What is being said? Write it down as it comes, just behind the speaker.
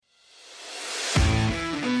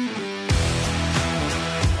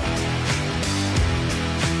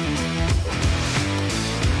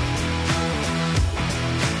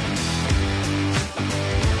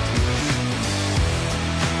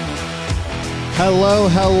Hello,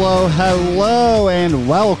 and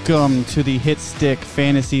welcome to the Hit Stick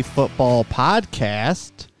Fantasy Football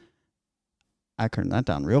Podcast. I turned that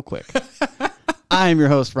down real quick. I'm your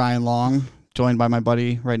host, Ryan Long, joined by my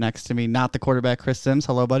buddy right next to me, not the quarterback, Chris Sims.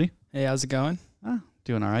 Hello, buddy. Hey, how's it going?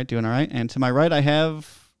 Doing all right. And to my right, I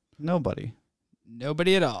have nobody.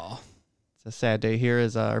 Nobody at all. It's a sad day here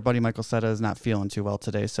as our buddy Michael Setta is not feeling too well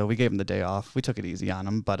today, so we gave him the day off. We took it easy on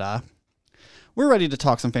him, but we're ready to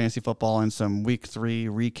talk some fantasy football and some week 3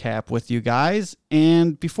 recap with you guys.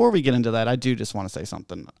 And before we get into that, I do just want to say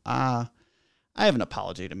something. I have an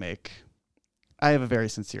apology to make. I have a very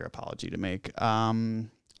sincere apology to make.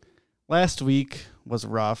 Last week was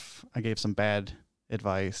rough. I gave some bad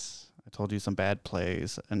advice. I told you some bad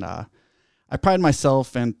plays. And I pride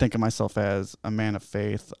myself and think of myself as a man of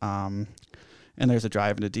faith. And there's a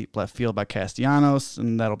drive into deep left field by Castellanos,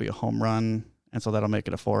 and that'll be a home run. And so that'll make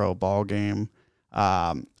it a 4-0 ball game.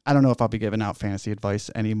 I don't know if I'll be giving out fantasy advice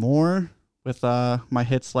anymore with my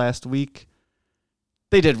hits last week.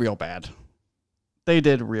 They did real bad. They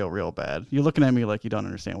did real bad. You're looking at me like you don't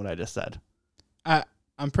understand what I just said.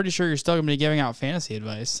 I'm pretty sure you're still going to be giving out fantasy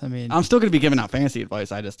advice. I mean, I'm still going to be giving out fantasy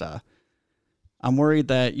advice. I just, I'm worried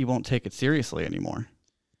that you won't take it seriously anymore.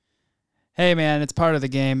 Hey, man, it's part of the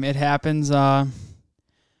game. It happens.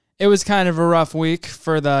 It was kind of a rough week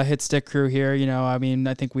for the Hit Stick crew here. You know, I mean,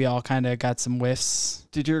 I think we all kind of got some whiffs.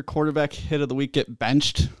 Did your quarterback hit of the week get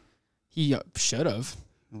benched? He should have.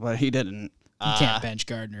 But he didn't. You can't bench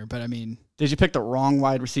Gardner, but I mean... Did you pick the wrong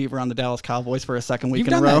wide receiver on the Dallas Cowboys for a second week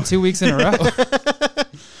in a row? You've done that 2 weeks in a row.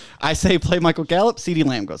 I say play Michael Gallup, CeeDee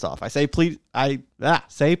Lamb goes off. I say play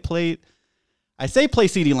CeeDee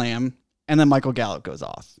Lamb, and then Michael Gallup goes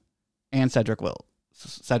off. And Cedric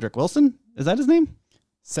Wilson? Is that his name?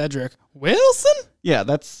 Cedric Wilson? Yeah,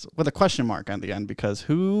 that's with a question mark on the end, because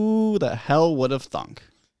who the hell would have thunk?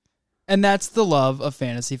 And that's the love of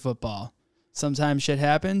fantasy football. Sometimes shit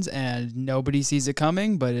happens and nobody sees it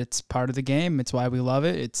coming, but it's part of the game. It's why we love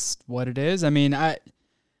it. It's what it is. I mean,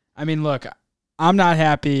 look, I'm not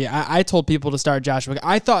happy. I told people to start Joshua.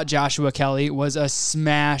 I thought Joshua Kelly was a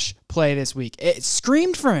smash play this week. It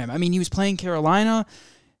screamed for him. I mean, he was playing Carolina.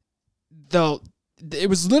 Though it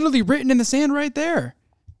was literally written in the sand right there.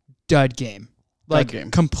 Dud game.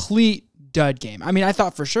 Complete dud game. I mean, I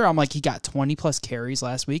thought for sure, I'm like, he got 20 plus carries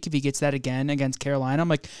last week. If he gets that again against Carolina, I'm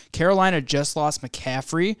like, Carolina just lost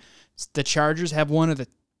McCaffrey. The Chargers have one of the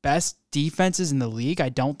best defenses in the league. I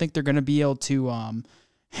don't think they're going to be able to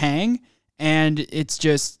hang. And it's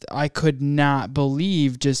just, I could not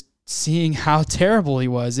believe just seeing how terrible he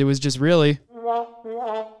was. It was just really.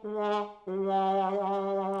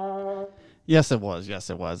 Yes, it was.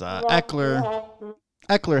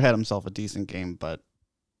 Eckler had himself a decent game, but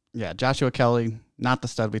yeah, Joshua Kelly, not the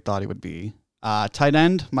stud we thought he would be. Tight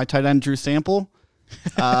end, my tight end, Drew Sample.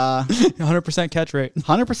 100% catch rate.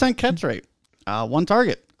 100% catch rate. One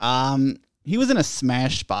target. He was in a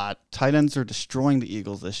smash spot. Tight ends are destroying the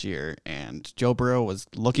Eagles this year, and Joe Burrow was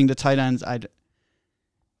looking to tight ends.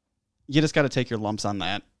 You just got to take your lumps on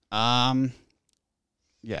that.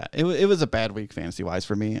 Yeah, it was a bad week fantasy-wise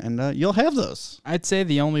for me, and you'll have those. I'd say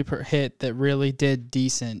the only hit that really did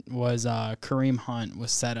decent was Kareem Hunt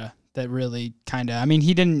with Seta. That really kind of, I mean,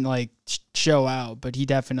 he didn't show out, but he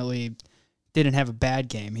definitely didn't have a bad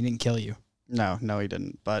game. He didn't kill you. No, he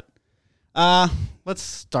didn't. But let's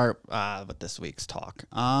start with this week's talk.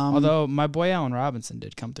 Although my boy Allen Robinson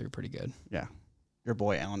did come through pretty good. Yeah, your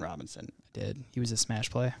boy Allen Robinson. I did. He was a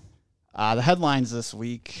smash play. The headlines this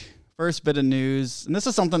week. First bit of news, and this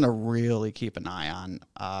is something to really keep an eye on.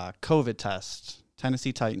 COVID test.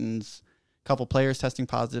 Tennessee Titans, a couple players testing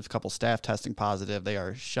positive, a couple staff testing positive. They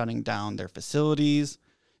are shutting down their facilities,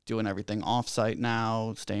 doing everything off-site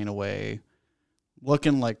now, staying away,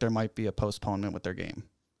 looking like there might be a postponement with their game.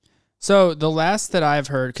 So the last that I've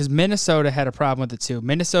heard, because Minnesota had a problem with it too.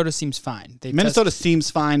 Minnesota seems fine. Minnesota seems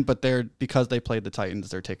fine, but because they played the Titans,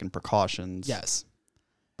 they're taking precautions. Yes.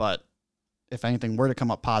 But if anything were to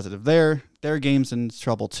come up positive there, their game's in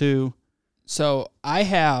trouble too. So I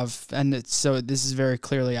have, so this is very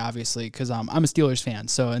clearly, obviously, because I'm a Steelers fan,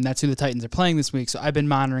 and that's who the Titans are playing this week, so I've been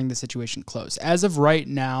monitoring the situation close. As of right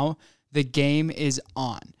now, the game is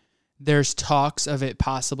on. There's talks of it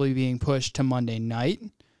possibly being pushed to Monday night.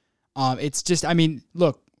 It's just, I mean,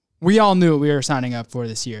 look, we all knew what we were signing up for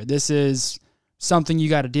this year. This is something you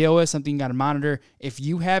got to deal with, something you got to monitor. If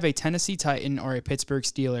you have a Tennessee Titan or a Pittsburgh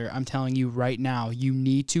Steeler, I'm telling you right now, you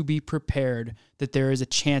need to be prepared that there is a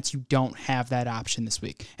chance you don't have that option this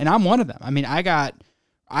week. And I'm one of them. I mean,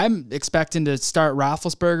 I'm expecting to start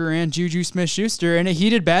Roethlisberger and Juju Smith-Schuster in a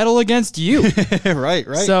heated battle against you. Right.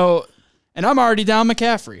 So, and I'm already down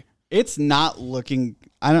McCaffrey. It's not looking.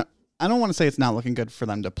 I don't want to say it's not looking good for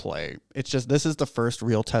them to play. It's just this is the first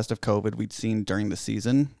real test of COVID we'd seen during the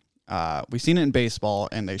season. We've seen it in baseball,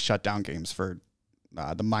 and they shut down games for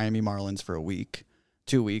the Miami Marlins for a week,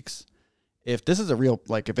 2 weeks. If this is a real,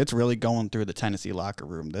 like, if it's really going through the Tennessee locker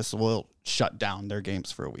room, this will shut down their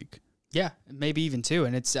games for a week. Yeah, maybe even 2.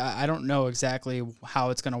 And it's I don't know exactly how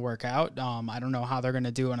it's going to work out. I don't know how they're going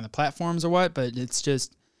to do it on the platforms or what, but it's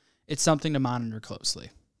something to monitor closely.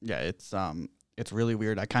 Yeah, it's really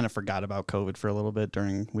weird. I kind of forgot about COVID for a little bit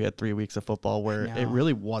we had 3 weeks of football where it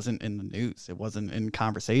really wasn't in the news. It wasn't in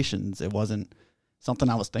conversations. It wasn't something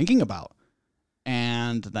I was thinking about.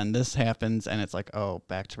 And then this happens, and it's like, oh,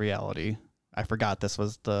 back to reality. I forgot this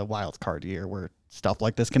was the wild card year where stuff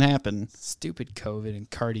like this can happen. Stupid COVID and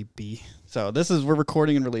Cardi B. So we're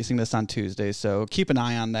recording and releasing this on Tuesday, so keep an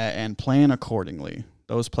eye on that and plan accordingly.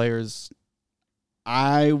 Those players,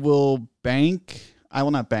 I will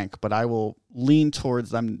not bank, but I will lean towards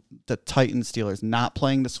them, the Titans, Steelers, not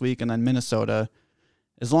playing this week, and then Minnesota,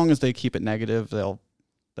 as long as they keep it negative, they'll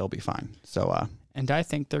be fine. So, and I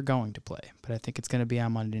think they're going to play, but I think it's going to be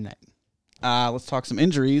on Monday night. Let's talk some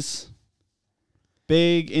injuries.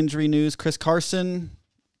 Big injury news. Chris Carson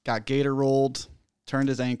got gator rolled, turned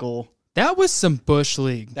his ankle. That was some Bush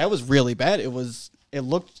League. That was really bad. It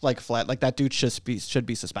looked like flat. Like that dude should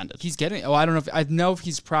be suspended. He's getting. I don't know. I know if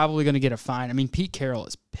he's probably going to get a fine. I mean, Pete Carroll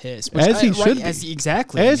is pissed. As he should be.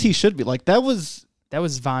 Exactly. As he should be. Like that was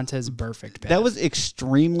Vontaze perfect. Bad. That was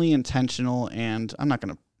extremely intentional, and I'm not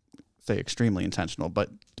going to say extremely intentional, but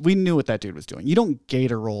we knew what that dude was doing. You don't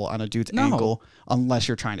gator roll on a dude's ankle unless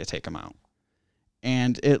you're trying to take him out.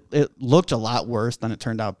 And it looked a lot worse than it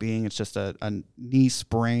turned out being. It's just a knee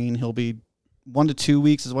sprain. He'll be 1 to 2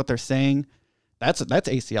 weeks is what they're saying. That's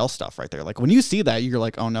ACL stuff right there. Like when you see that, you're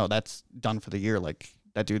like, oh no, that's done for the year. Like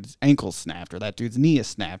that dude's ankle's snapped or that dude's knee is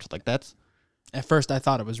snapped. Like that's. At first, I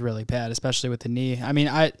thought it was really bad, especially with the knee. I mean,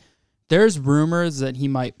 there's rumors that he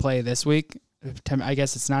might play this week. I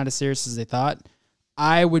guess it's not as serious as they thought.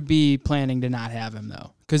 I would be planning to not have him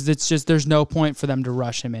though, because it's just there's no point for them to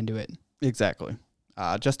rush him into it. Exactly.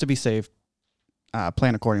 Just to be safe,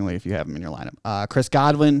 plan accordingly if you have him in your lineup. Chris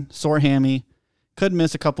Godwin, sore hammy, could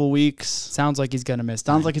miss a couple weeks. Sounds like he's going to miss.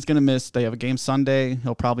 Sounds like he's going to miss. They have a game Sunday.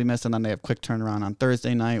 He'll probably miss, and then they have quick turnaround on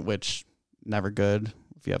Thursday night, which never good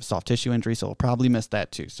if you have a soft tissue injury, so he'll probably miss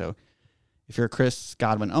that too. So if you're a Chris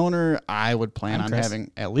Godwin owner, I would plan on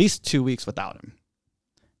having at least 2 weeks without him.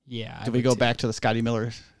 Yeah. Do we go back to the Scotty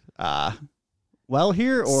Miller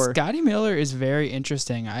here, or Scotty Miller is very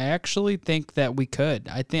interesting. I actually think that we could.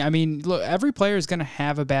 I mean, look, every player is going to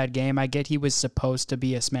have a bad game. I get he was supposed to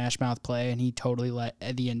be a smash mouth play, and he totally let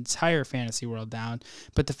the entire fantasy world down.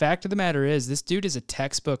 But the fact of the matter is, this dude is a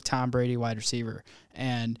textbook Tom Brady wide receiver.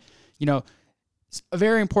 And, a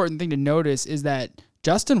very important thing to notice is that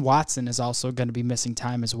Justin Watson is also going to be missing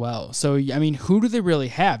time as well. So, I mean, who do they really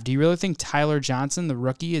have? Do you really think Tyler Johnson, the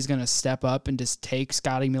rookie, is going to step up and just take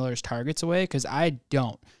Scotty Miller's targets away? Because I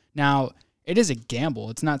don't. Now, it is a gamble.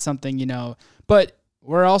 It's not something, but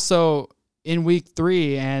we're also in week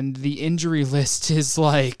 3, and the injury list is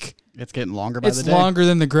like... It's getting longer by the day. It's longer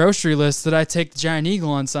than the grocery list that I take the Giant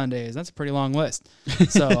Eagle on Sundays. That's a pretty long list.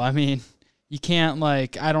 So, I mean, you can't,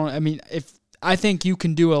 I think you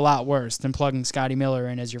can do a lot worse than plugging Scotty Miller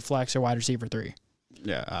in as your flex or wide receiver 3.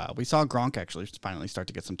 Yeah, we saw Gronk actually finally start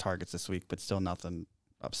to get some targets this week, but still nothing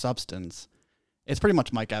of substance. It's pretty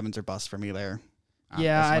much Mike Evans or bust for me there.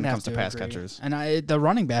 Yeah, when I'd it have comes to to pass agree. catchers. And the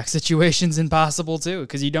running back situation's impossible too,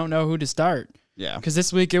 because you don't know who to start. Yeah. Because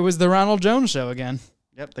this week it was the Ronald Jones show again.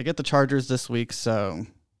 Yep, they get the Chargers this week, so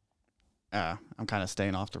I'm kind of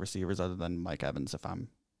staying off the receivers other than Mike Evans if I'm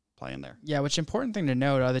playing there. Yeah, which important thing to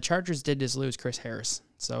note, the Chargers did just lose Chris Harris.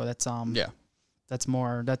 So that's that's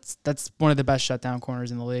one of the best shutdown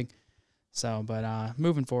corners in the league. So, but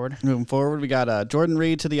moving forward, we got Jordan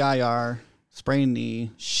Reed to the IR, sprained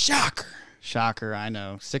knee. Shocker, I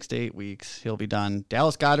know. 6 to 8 weeks, he'll be done.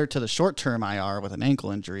 Dallas Goedert to the short-term IR with an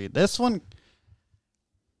ankle injury. This one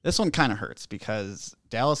kind of hurts because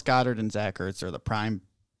Dallas Goedert and Zach Ertz are the prime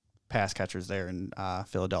pass catchers there in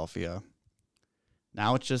Philadelphia.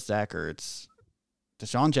 Now it's just Zach Ertz.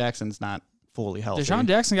 Deshaun Jackson's not fully healthy. Deshaun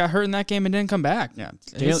Jackson got hurt in that game and didn't come back. Yeah.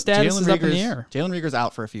 His status is up in the air. Jalen Reagor's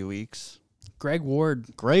out for a few weeks. Greg Ward.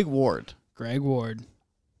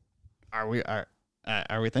 Are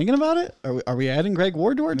we thinking about it? Are we adding Greg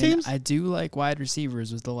Ward to our teams? I do like wide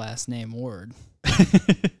receivers with the last name Ward.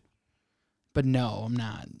 But no, I'm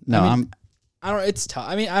not. No, I don't. It's tough.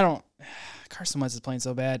 I mean, I don't. Carson Wentz is playing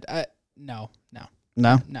so bad. No.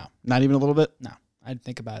 Not even a little bit. No, I'd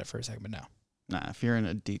think about it for a second, but no. Nah, if you're in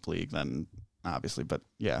a deep league, then obviously, but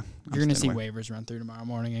yeah. You're going to see waivers run through tomorrow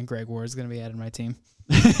morning, and Greg Ward's going to be added to my team.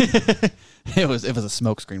 It was a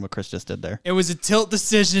smokescreen what Chris just did there. It was a tilt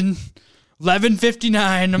decision,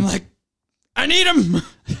 11:59. I'm like, I need him.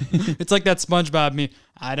 It's like that SpongeBob meme.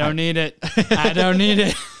 I don't need it. I don't need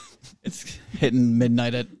it. It's hitting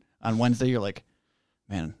midnight on Wednesday. You're like,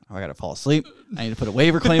 man, I got to fall asleep. I need to put a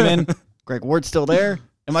waiver claim in. Greg Ward's still there.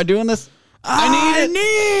 Am I doing this? I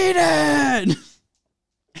need it.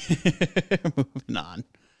 Moving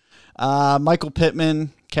on. Michael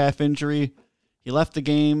Pittman, calf injury. He left the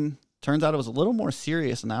game. Turns out it was a little more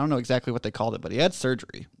serious, and I don't know exactly what they called it, but he had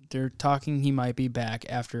surgery. They're talking he might be back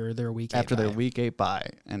after their week 8 After bye. their week 8 bye,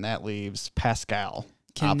 and that leaves Pascal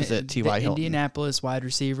opposite T.Y. Hilton. Indianapolis wide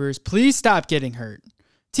receivers, please stop getting hurt.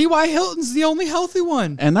 T.Y. Hilton's the only healthy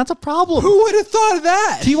one. And that's a problem. Who would have thought of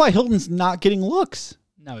that? T.Y. Hilton's not getting looks.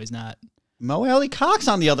 No, he's not. Mo Alley Cox,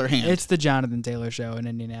 on the other hand. It's the Jonathan Taylor show in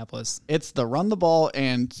Indianapolis. It's the run the ball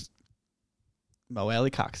and Mo Alley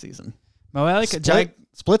Cox season. Mo Alley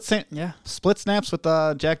Split snaps with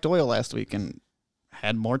Jack Doyle last week and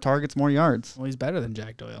had more targets, more yards. Well, he's better than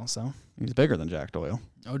Jack Doyle, so. He's bigger than Jack Doyle.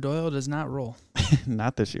 No, Doyle does not roll.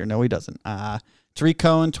 Not this year. No, he doesn't. Tariq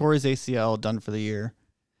Cohen tore his ACL, done for the year.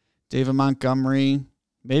 David Montgomery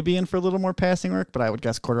maybe in for a little more passing work, but I would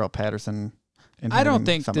guess Cordell Patterson. I don't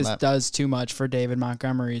think this does too much for David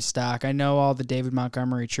Montgomery's stock. I know all the David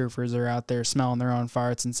Montgomery truthers are out there smelling their own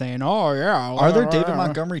farts and saying, oh, yeah. Are there David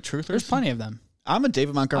Montgomery truthers? There's plenty of them. I'm a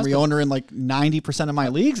David Montgomery owner in like 90% of my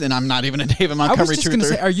leagues, and I'm not even a David Montgomery truther. I was just going to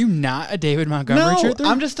say, are you not a David Montgomery truther?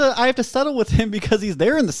 No, I have to settle with him because he's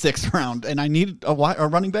there in the 6th round, and I need a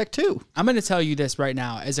running back too. I'm going to tell you this right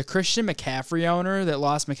now. As a Christian McCaffrey owner that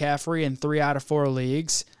lost McCaffrey in 3 out of 4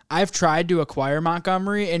 leagues, I've tried to acquire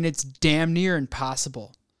Montgomery, and it's damn near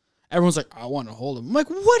impossible. Everyone's like, I want to hold him. I'm like,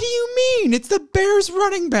 what do you mean? It's the Bears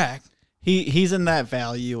running back. He's in that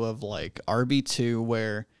value of like RB2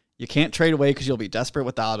 where you can't trade away because you'll be desperate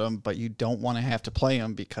without him, but you don't want to have to play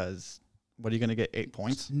him because what are you going to get, 8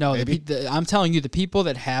 points? No, I'm telling you, the people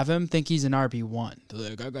that have him think he's an RB1.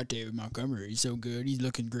 They're like, I got David Montgomery. He's so good. He's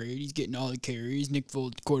looking great. He's getting all the carries. Nick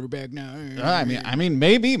Foles quarterback now. I mean,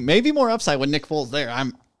 maybe more upside with Nick Foles there.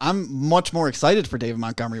 I'm much more excited for David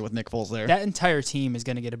Montgomery with Nick Foles there. That entire team is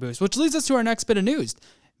going to get a boost, which leads us to our next bit of news.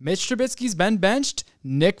 Mitch Trubisky's been benched.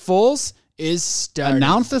 Nick Foles is starting.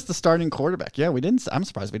 Announced as the starting quarterback. Yeah, we didn't. I'm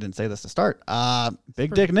surprised we didn't say this to start.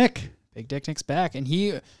 Big Dick Nick. Big Dick Nick's back, and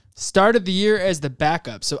he started the year as the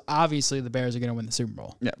backup. So obviously the Bears are going to win the Super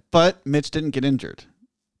Bowl. Yeah, but Mitch didn't get injured.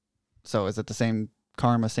 So is it the same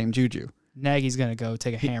karma, same juju? Nagy's going to go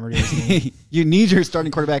take a hammer to his knee. You need your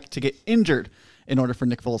starting quarterback to get injured in order for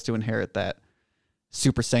Nick Foles to inherit that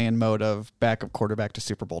Super Saiyan mode of backup quarterback to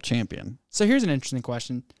Super Bowl champion. So here's an interesting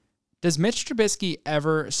question. Does Mitch Trubisky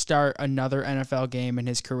ever start another NFL game in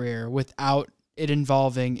his career without it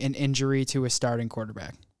involving an injury to a starting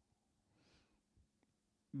quarterback?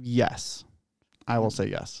 Yes. I will say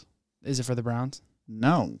yes. Is it for the Browns?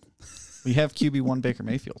 No. We have QB1 Baker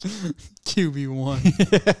Mayfield.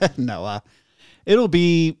 QB1. No. It'll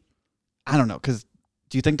be, I don't know, because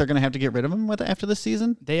do you think they're going to have to get rid of him after this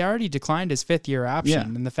season? They already declined his 5th-year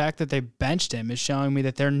option, and the fact that they benched him is showing me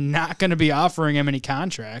that they're not going to be offering him any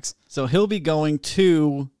contracts. So he'll be going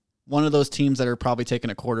to one of those teams that are probably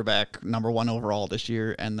taking a quarterback number 1 overall this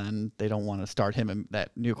year, and then they don't want to start him and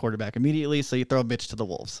that new quarterback immediately, so you throw Mitch to the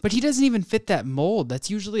Wolves. But he doesn't even fit that mold. That's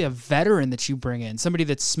usually a veteran that you bring in, somebody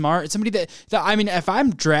that's smart, somebody that I mean, if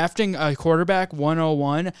I'm drafting a quarterback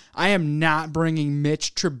 101, I am not bringing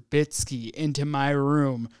Mitch Trubisky into my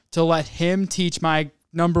room to let him teach my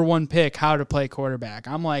number 1 pick how to play quarterback.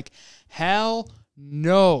 I'm like, hell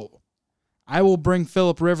no. I will bring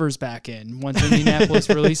Phillip Rivers back in once Indianapolis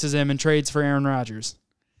releases him and trades for Aaron Rodgers.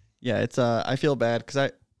 Yeah, it's I feel bad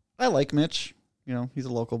because I like Mitch. You know, he's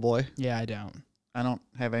a local boy. Yeah, I don't. I don't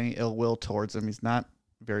have any ill will towards him. He's not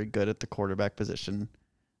very good at the quarterback position.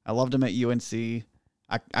 I loved him at UNC.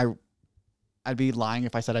 I'd be lying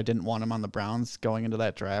if I said I didn't want him on the Browns going into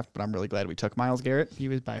that draft, but I'm really glad we took Myles Garrett. He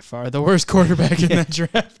was by far the worst quarterback in that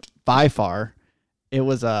draft. By far. It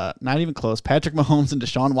was not even close. Patrick Mahomes and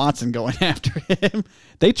Deshaun Watson going after him.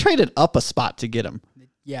 They traded up a spot to get him.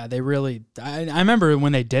 Yeah, they really. I remember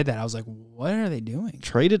when they did that, I was like, what are they doing?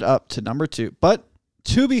 Traded up to number 2. But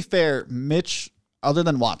to be fair, Mitch, other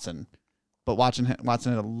than Watson, but Watson had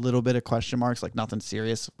a little bit of question marks, like nothing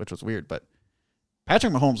serious, which was weird. But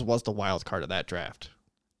Patrick Mahomes was the wild card of that draft.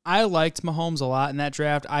 I liked Mahomes a lot in that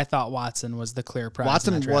draft. I thought Watson was the clear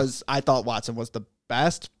prize. I thought Watson was the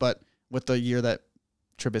best, but with the year that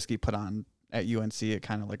Trubisky put on at UNC, it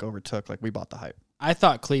kind of like overtook. Like we bought the hype. I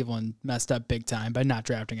thought Cleveland messed up big time by not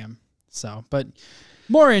drafting him. So, but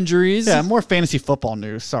more injuries. Yeah, more fantasy football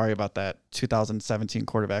news. Sorry about that 2017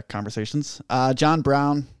 quarterback conversations. John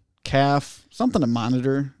Brown, calf, something to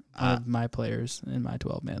monitor. One of my players in my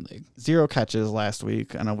 12-man league. 0 catches last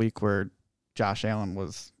week, and a week where Josh Allen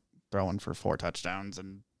was throwing for 4 touchdowns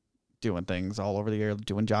and doing things all over the air,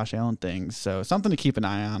 doing Josh Allen things. So something to keep an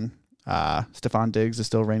eye on. Stephon Diggs is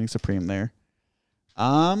still reigning supreme there.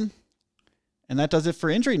 And that does it for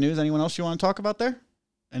injury news. Anyone else you want to talk about there?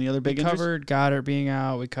 Any other big injuries? We covered Goddard being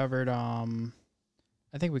out. We covered, I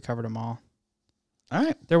think we covered them all. All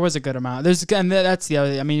right. There was a good amount. And that's the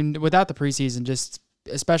other, I mean, without the preseason, just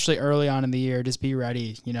especially early on in the year, just be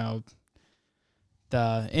ready. You know,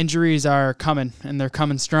 the injuries are coming, and they're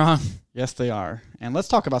coming strong. Yes, they are. And let's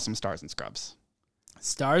talk about some stars and scrubs.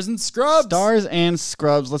 Stars and scrubs. Stars and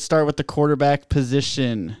scrubs. Let's start with the quarterback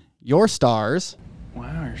position. Your stars.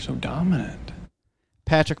 Wow, you're so dominant.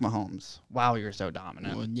 Patrick Mahomes. Wow, you're so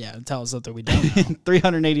dominant. Well, yeah, tell us something we don't know.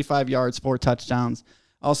 385 yards, 4 touchdowns.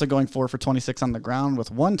 Also going 4 for 26 on the ground with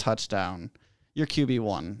 1 touchdown. Your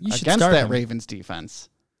QB1 against that Ravens defense.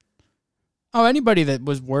 Oh, anybody that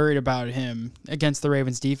was worried about him against the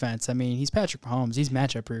Ravens defense, I mean, he's Patrick Mahomes. He's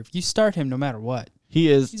matchup proof. You start him no matter what.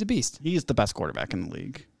 He's a beast. He's the best quarterback in the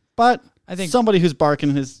league. But I think somebody who's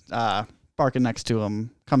barking next to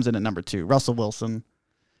him comes in at number 2, Russell Wilson.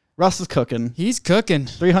 Russ is cooking. He's cooking.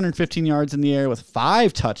 315 yards in the air with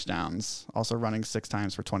 5 touchdowns. Also running 6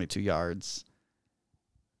 times for 22 yards.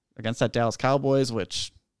 Against that Dallas Cowboys,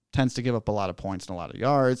 which tends to give up a lot of points and a lot of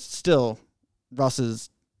yards. Still, Russ is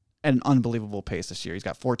at an unbelievable pace this year. He's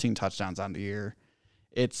got 14 touchdowns on the year.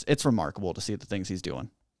 It's remarkable to see the things he's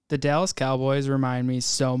doing. The Dallas Cowboys remind me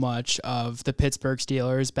so much of the Pittsburgh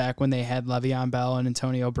Steelers back when they had Le'Veon Bell and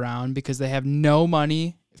Antonio Brown, because they have no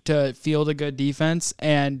money to field a good defense,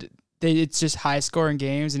 and it's just high-scoring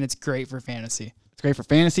games, and it's great for fantasy. It's great for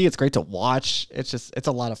fantasy. It's great to watch. It's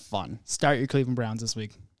a lot of fun. Start your Cleveland Browns this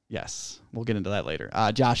week. Yes, we'll get into that later.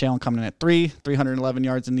 Josh Allen coming in at 311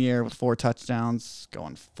 yards in the air with 4 touchdowns,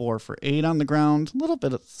 going 4 for 8 on the ground. A little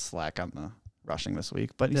bit of slack on the rushing this week,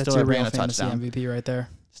 but he still ran a touchdown. MVP right there.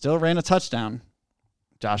 Still ran a touchdown.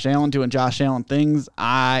 Josh Allen doing Josh Allen things.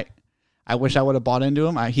 I wish I would have bought into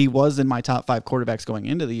him. He was in my top 5 quarterbacks going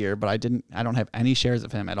into the year, but I don't have any shares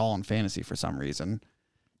of him at all in fantasy for some reason,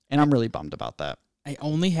 and I'm really bummed about that. I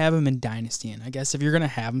only have him in Dynasty, and I guess if you're going to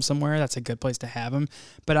have him somewhere, that's a good place to have him.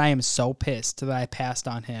 But I am so pissed that I passed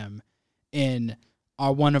on him in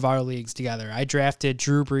one of our leagues together. I drafted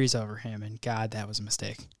Drew Brees over him, and God, that was a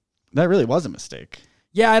mistake. That really was a mistake.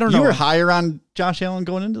 Yeah, I don't know. You were higher on Josh Allen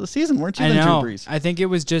going into the season, weren't you, than Drew Brees? I think it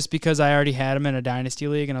was just because I already had him in a Dynasty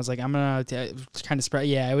league, and I was like, I'm going to kind of spread.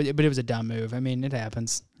 Yeah, but it was a dumb move. I mean, it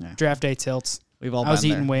happens. Yeah. Draft day tilts. We've all I was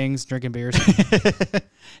eating wings, drinking beers.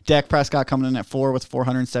 Dak Prescott coming in at 4 with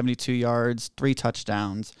 472 yards, 3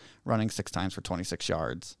 touchdowns, running 6 times for 26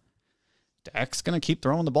 yards. Dak's going to keep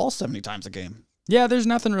throwing the ball 70 times a game. Yeah, there's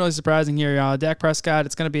nothing really surprising here, y'all. Dak Prescott,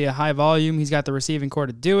 it's going to be a high volume. He's got the receiving core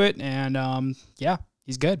to do it, and yeah,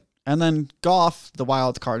 he's good. And then Goff, the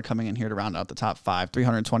wild card, coming in here to round out the top 5,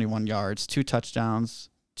 321 yards, 2 touchdowns,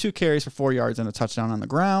 2 carries for 4 yards, and a touchdown on the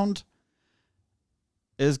ground.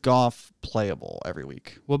 Is Goff playable every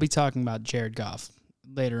week? We'll be talking about Jared Goff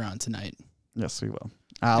later on tonight. Yes, we will.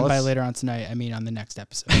 And by later on tonight, I mean on the next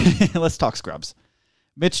episode. Let's talk scrubs.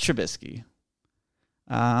 Mitch Trubisky.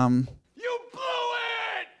 You blew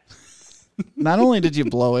it! Not only did you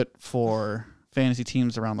blow it for fantasy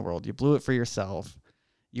teams around the world, you blew it for yourself.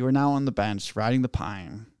 You are now on the bench, riding the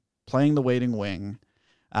pine, playing the waiting wing.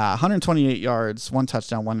 128 yards, 1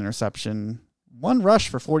 touchdown, 1 interception, 1 rush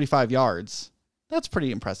for 45 yards. That's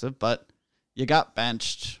pretty impressive, but you got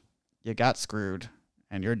benched, you got screwed,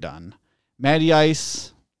 and you're done. Matty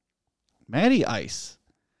Ice.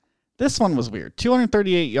 This one was weird.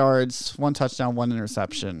 238 yards, 1 touchdown, 1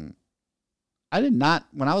 interception. When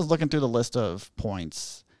I was looking through the list of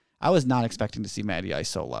points, I was not expecting to see Matty Ice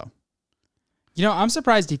so low. You know, I'm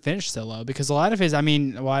surprised he finished so low because a lot of his, I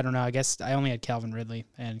don't know. I guess I only had Calvin Ridley,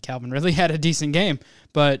 and Calvin Ridley had a decent game,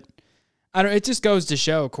 but it just goes to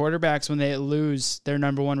show quarterbacks when they lose their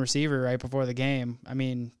number 1 receiver right before the game.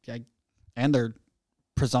 And their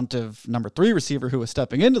presumptive number 3 receiver who was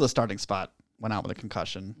stepping into the starting spot went out with a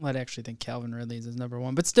concussion. I'd actually think Calvin Ridley is his number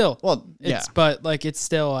 1, but still. Well, yeah. It's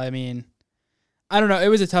still, I don't know. It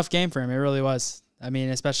was a tough game for him. It really was.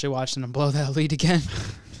 Especially watching him blow that lead again.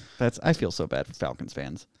 I feel so bad for Falcons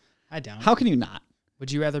fans. I don't. How can you not?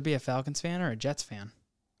 Would you rather be a Falcons fan or a Jets fan?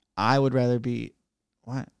 I would rather be.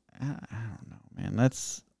 What? I don't know, man.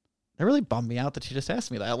 That really bummed me out that you just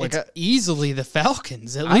asked me that. It's easily the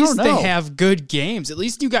Falcons. At least they have good games. At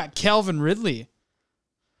least you got Calvin Ridley.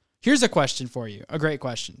 Here's a question for you. A great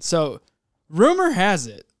question. So, rumor has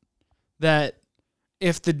it that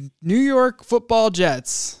if the New York Football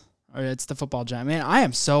Jets, or it's the football giant, man, I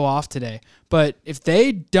am so off today. But if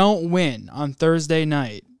they don't win on Thursday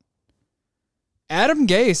night, Adam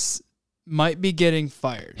Gase might be getting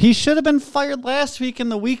fired. He should have been fired last week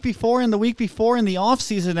and the week before and the week before in the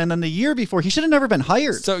offseason and then the year before. He should have never been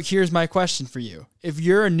hired. So here's my question for you. If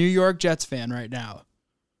you're a New York Jets fan right now,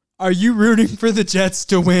 are you rooting for the Jets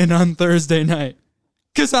to win on Thursday night?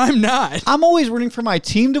 Because I'm not. I'm always rooting for my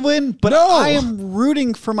team to win, but No. I am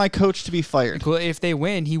rooting for my coach to be fired. Well, if they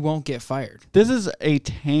win, he won't get fired. This is a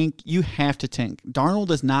tank. You have to tank.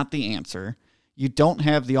 Darnold is not the answer. You don't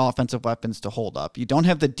have the offensive weapons to hold up. You don't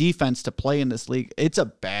have the defense to play in this league. It's a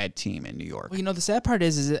bad team in New York. Well, the sad part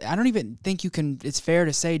is that I don't even think it's fair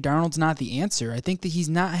to say Darnold's not the answer. I think that he's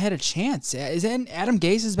not had a chance. Isn't Adam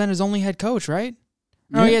Gase has been his only head coach, right?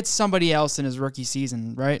 No, he had somebody else in his rookie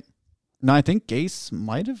season, right? No, I think Gase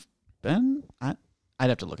might have been. I'd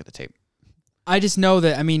have to look at the tape. I just know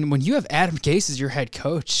that, when you have Adam Gase as your head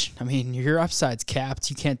coach, your upside's capped.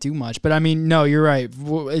 You can't do much. But, no, you're right.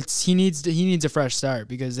 He needs a fresh start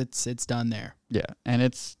because it's done there. Yeah,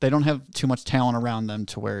 and they don't have too much talent around them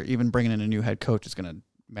to where even bringing in a new head coach is going to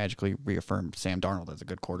magically reaffirm Sam Darnold as a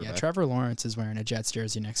good quarterback. Yeah, Trevor Lawrence is wearing a Jets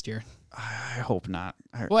jersey next year. I hope not.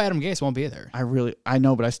 Well, Adam Gase won't be there. I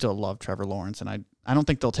know, but I still love Trevor Lawrence, and I don't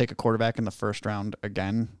think they'll take a quarterback in the first round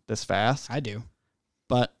again this fast. I do.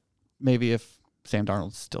 But maybe if Sam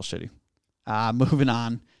Darnold's still shitty. Moving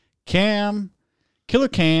on. Killer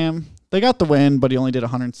Cam. They got the win, but he only did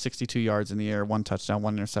 162 yards in the air, 1 touchdown,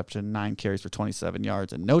 1 interception, 9 carries for 27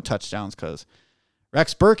 yards, and no touchdowns because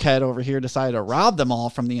Rex Burkhead over here decided to rob them all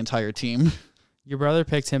from the entire team. Your brother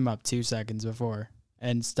picked him up 2 seconds before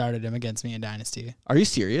and started him against me in Dynasty. Are you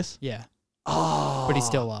serious? Yeah. Oh. But he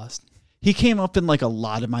still lost. He came up in a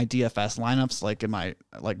lot of my DFS lineups, in my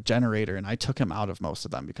generator, and I took him out of most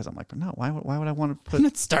of them because I'm like, no, why would I want to put I'm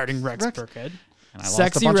not starting Rex Burkhead. And I lost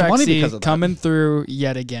Sexy a bunch of money because Rexy of that. coming through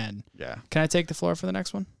yet again. Yeah. Can I take the floor for the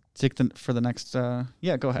next one? For the next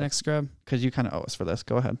yeah, go ahead. Next scrub. Because you kind of owe us for this.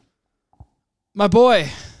 Go ahead. My boy.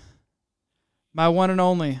 My one and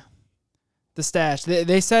only. The stash.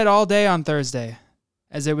 They said all day on Thursday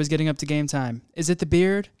as it was getting up to game time, is it the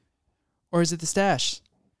beard or is it the stash?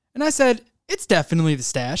 And I said, it's definitely the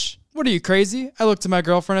stash. What are you, crazy? I looked at my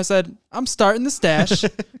girlfriend. I said, I'm starting the stash.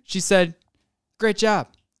 She said, great job.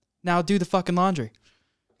 Now do the fucking laundry.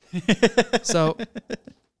 So,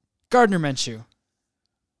 Gardner Minshew.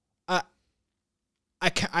 I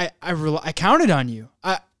counted on you.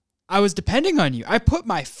 I was depending on you. I put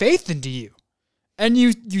my faith into you. And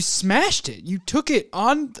you smashed it. You took it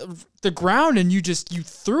on the ground and you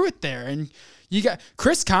threw it there. And you got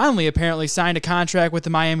Chris Conley apparently signed a contract with the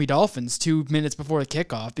Miami Dolphins 2 minutes before the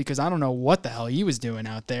kickoff because I don't know what the hell he was doing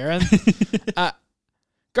out there. And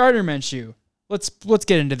Gardner Minshew. Let's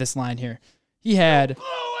get into this line here. He had,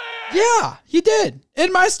 yeah, he did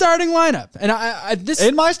in my starting lineup, and this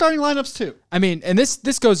in my starting lineups too. And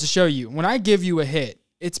this goes to show you when I give you a hit,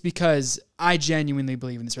 it's because I genuinely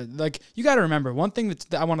believe in this. You got to remember one thing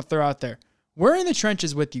that I want to throw out there: we're in the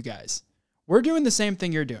trenches with you guys. We're doing the same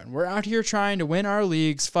thing you're doing. We're out here trying to win our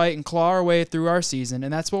leagues, fight and claw our way through our season,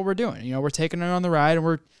 and that's what we're doing. We're taking it on the ride, and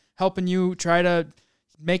we're helping you try to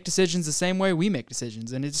make decisions the same way we make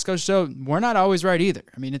decisions. And it just goes to show we're not always right either.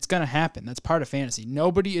 It's going to happen. That's part of fantasy.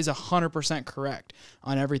 Nobody is 100% correct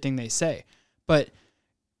on everything they say. But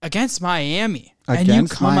against Miami, and you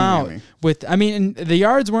come out with, and the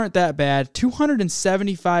yards weren't that bad.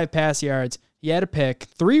 275 pass yards. He had a pick,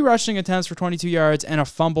 3 rushing attempts for 22 yards, and a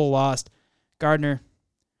fumble lost. Gardner,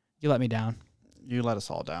 you let me down. You let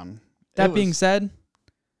us all down. That being said,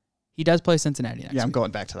 he does play Cincinnati next week. I'm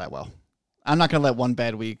going back to that well. I'm not going to let one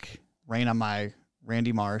bad week rain on my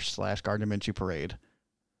Randy Marsh / Gardner Minshew parade.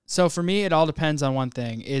 So for me, it all depends on one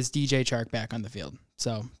thing: is DJ Chark back on the field?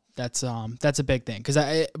 So that's a big thing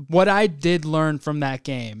because what I did learn from that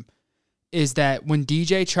game is that when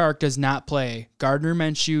DJ Chark does not play, Gardner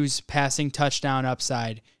Minshew's passing touchdown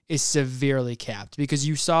upside is severely capped because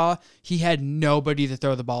you saw he had nobody to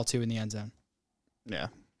throw the ball to in the end zone. Yeah.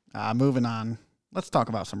 Moving on. Let's talk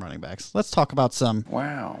about some running backs. Let's talk about some.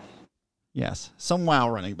 Wow. Yes, some wow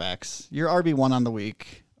running backs. Your RB1 on the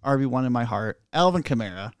week, RB1 in my heart, Alvin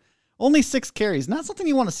Kamara. Only 6 carries. Not something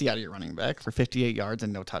you want to see out of your running back for 58 yards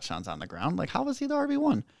and no touchdowns on the ground. How was he the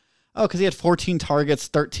RB1? Oh, because he had 14 targets,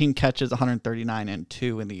 13 catches, 139, and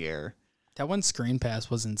 2 in the air. That one screen pass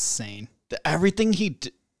was insane. Everything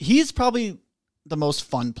he's probably the most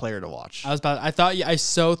fun player to watch. I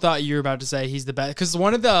so thought you were about to say he's the best, because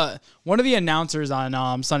one of the announcers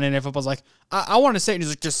on Sunday Night Football was like, I want to say it, and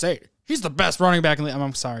he's like, just say it. He's the best running back in the league.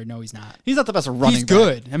 I'm sorry, no, he's not. He's not the best running He's back.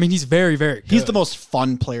 good. I mean, he's very, very good. He's the most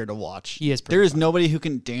fun player to watch. He is pretty There is fun. nobody who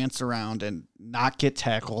can dance around and not get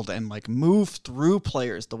tackled and like move through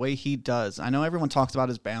players the way he does. I know everyone talks about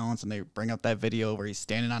his balance, and they bring up that video where he's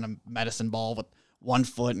standing on a medicine ball with one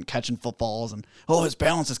foot and catching footballs, and his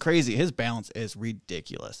balance is crazy. His balance is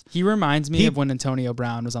ridiculous. He reminds me of when Antonio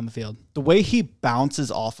Brown was on the field. The way he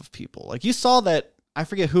bounces off of people. Like, you saw that, I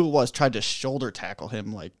forget who it was, tried to shoulder tackle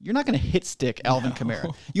him. Like, you're not going to hit stick Alvin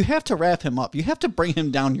Kamara. You have to wrap him up. You have to bring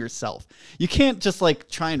him down yourself. You can't just like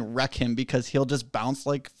try and wreck him because he'll just bounce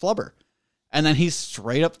like flubber. And then he's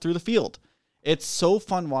straight up through the field. It's so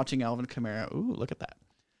fun watching Alvin Kamara. Ooh, look at that.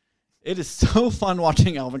 It is so fun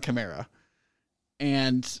watching Alvin Kamara.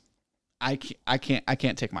 And I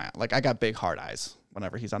can't take my, like, I got big hard eyes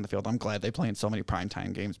whenever he's on the field. I'm glad they play in so many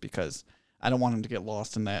primetime games because I don't want him to get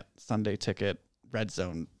lost in that Sunday ticket red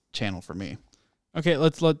zone channel for me. Okay,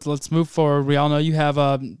 let's move forward. We all know you have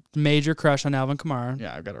a major crush on Alvin Kamara.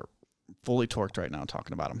 Yeah, I've got her fully torqued right now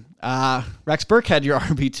talking about him. Rex Burkhead, your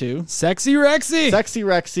RB2. Sexy Rexy. Sexy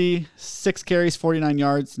Rexy, 6 carries, 49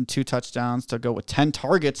 yards, and 2 touchdowns to go with 10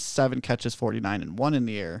 targets, 7 catches, 49, and 1 in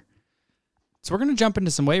the air. So we're going to jump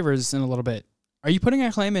into some waivers in a little bit. Are you putting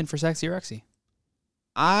a claim in for Sexy Rexy?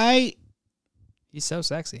 He's so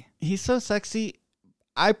sexy. He's so sexy.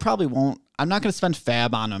 I probably won't. I'm not going to spend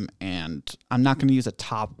fab on him, and I'm not going to use a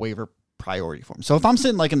top waiver priority for him. So if I'm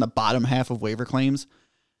sitting like in the bottom half of waiver claims,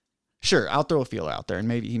 sure, I'll throw a feeler out there, and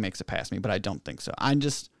maybe he makes it past me, but I don't think so.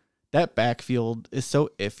 That backfield is so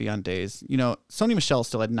iffy on days. You know, Sony Michel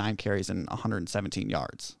still had 9 carries and 117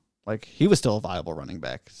 yards. Like, he was still a viable running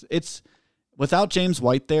back. It's without James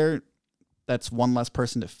White there, that's one less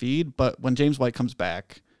person to feed. But when James White comes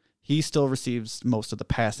back, he still receives most of the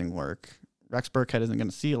passing work. Rex Burkhead isn't going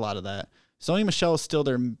to see a lot of that. Sony Michel is still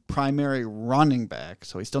their primary running back,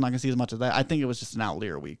 so he's still not going to see as much of that. I think it was just an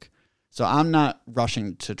outlier week. So I'm not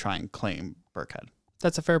rushing to try and claim Burkhead.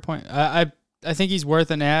 That's a fair point. I think he's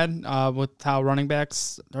worth an ad with how running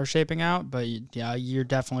backs are shaping out. But, yeah, you're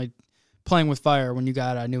definitely playing with fire when you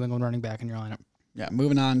got a New England running back in your lineup. Yeah,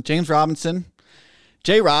 moving on. James Robinson.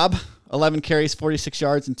 J-Rob, 11 carries, 46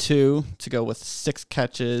 yards, and 2 to go with 6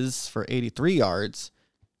 catches for 83 yards.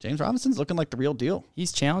 James Robinson's looking like the real deal.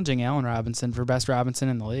 He's challenging Allen Robinson for best Robinson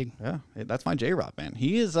in the league. Yeah, that's my J-Rob, man.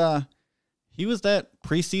 He was that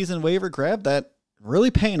preseason waiver grab that really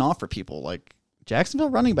paying off for people. Like, Jacksonville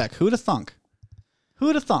running back, who'd have thunk?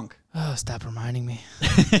 Who'd have thunk? Oh, stop reminding me.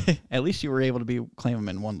 At least you were able to claim him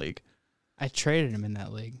in one league. I traded him in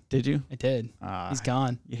that league. Did you? I did. He's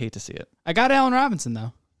gone. You hate to see it. I got Allen Robinson,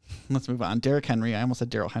 though. Let's move on. Derrick Henry. I almost said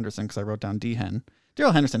Darrell Henderson because I wrote down D-Hen.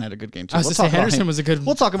 Darrell Henderson had a good game, too. I was going to say Henderson was a good one.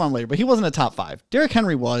 We'll talk about him later, but he wasn't a top 5. Derrick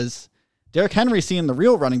Henry was. Derrick Henry seeing the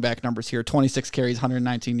real running back numbers here. 26 carries,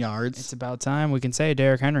 119 yards. It's about time we can say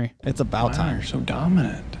Derrick Henry. It's about time. You're so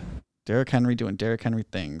dominant. Derrick Henry doing Derrick Henry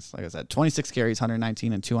things. Like I said, 26 carries,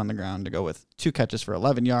 119, and 2 on the ground to go with 2 catches for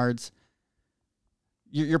 11 yards.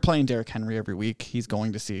 You're playing Derrick Henry every week. He's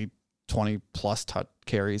going to see 20-plus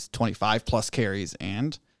carries, 25-plus carries,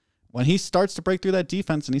 and when he starts to break through that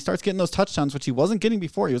defense and he starts getting those touchdowns, which he wasn't getting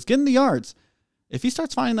before, he was getting the yards. If he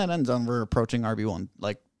starts finding that end zone, we're approaching RB1,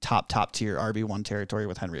 like top tier RB1 territory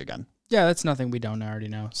with Henry again. Yeah, that's nothing we don't already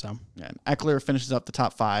know. So Yeah, and Eckler finishes up the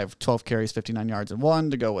top 5, 12 carries, 59 yards, and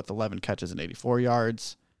 1 to go with 11 catches and 84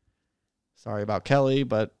 yards. Sorry about Kelly,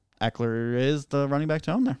 but Eckler is the running back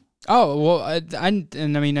to own there. Oh, well, I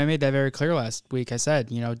made that very clear last week. I said,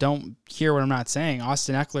 don't hear what I'm not saying.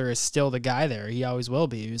 Austin Eckler is still the guy there. He always will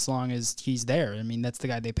be as long as he's there. I mean, that's the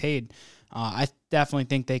guy they paid. I definitely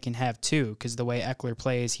think they can have 2 because the way Eckler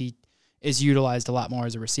plays, he is utilized a lot more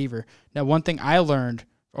as a receiver. Now, one thing I learned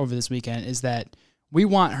over this weekend is that we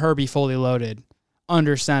want Herbie fully loaded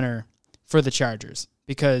under center for the Chargers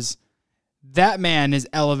because that man is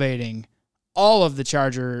elevating all of the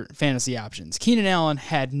Charger fantasy options. Keenan Allen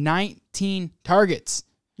had 19 targets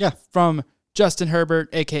from Justin Herbert,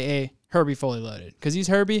 a.k.a. Herbie fully loaded, because he's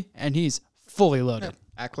Herbie and he's fully loaded.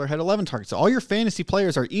 Yeah. Eckler had 11 targets. So all your fantasy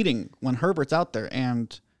players are eating when Herbert's out there,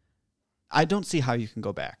 and I don't see how you can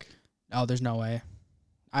go back. Oh, there's no way.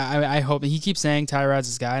 I hope. He keeps saying Tyrod's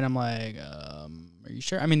his guy, and I'm like, are you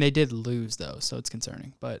sure? I mean, they did lose, though, so it's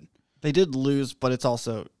concerning, but... They did lose, but it's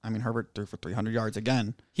also, Herbert threw for 300 yards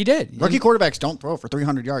again. He did. Rookie quarterbacks don't throw for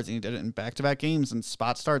 300 yards, and he did it in back-to-back games and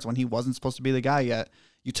spot starts when he wasn't supposed to be the guy yet.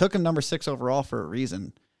 You took him number 6 overall for a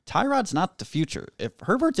reason. Tyrod's not the future. If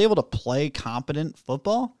Herbert's able to play competent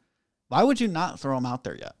football, why would you not throw him out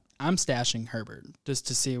there yet? I'm stashing Herbert just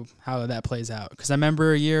to see how that plays out. Because I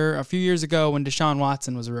remember a few years ago when Deshaun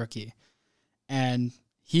Watson was a rookie, and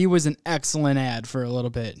he was an excellent ad for a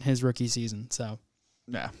little bit his rookie season. So,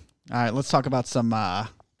 yeah. All right, let's talk about some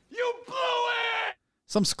You blew it!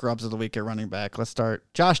 some scrubs of the week at running back. Let's start.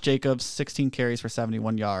 Josh Jacobs, 16 carries for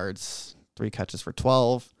 71 yards, 3 catches for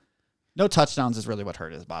 12. No touchdowns is really what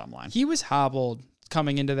hurt his bottom line. he was hobbled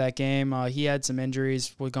coming into that game. He had some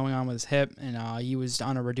injuries going on with his hip, and he was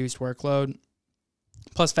on a reduced workload.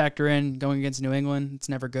 Plus, factor in going against New England. It's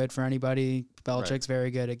never good for anybody. Belichick's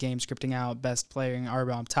very good at game scripting out, best playing our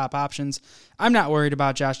top options. I'm not worried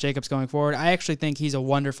about Josh Jacobs going forward. I actually think he's a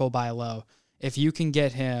wonderful buy low. If you can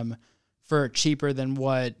get him for cheaper than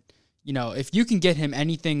what, if you can get him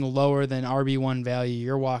anything lower than RB1 value,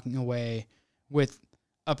 you're walking away with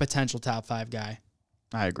a potential top 5 guy.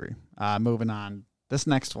 I agree. Moving on. This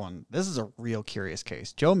next one, this is a real curious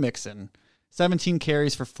case. Joe Mixon, 17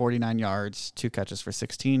 carries for 49 yards, 2 catches for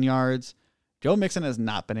 16 yards. Joe Mixon has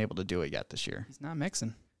not been able to do it yet this year. He's not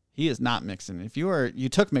mixing. He is not Mixon. If you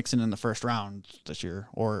took Mixon in the first round this year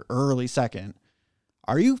or early second,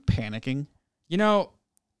 are you panicking?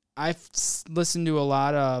 I've listened to a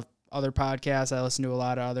lot of other podcasts. I listen to a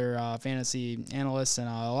lot of other fantasy analysts, and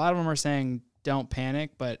a lot of them are saying don't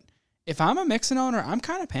panic, but if I'm a Mixon owner, I'm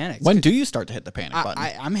kind of panicked. When do you start to hit the panic button?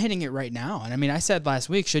 I'm hitting it right now. And I mean, I said last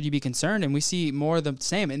week, should you be concerned? And we see more of the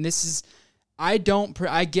same. And this is, I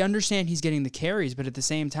understand he's getting the carries, but at the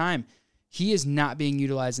same time, he is not being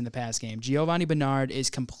utilized in the pass game. Giovanni Bernard is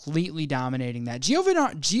completely dominating that.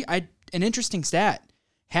 An interesting stat.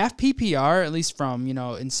 Half PPR, at least from,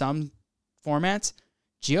 in some formats,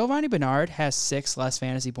 Giovanni Bernard has 6 less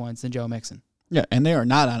fantasy points than Joe Mixon. Yeah, and they are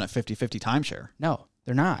not on a 50-50 timeshare. No,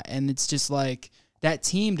 they're not. And it's just like that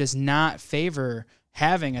team does not favor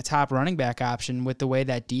having a top running back option with the way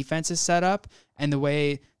that defense is set up and the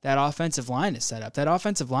way that offensive line is set up. That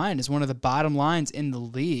offensive line is one of the bottom lines in the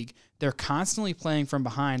league. They're constantly playing from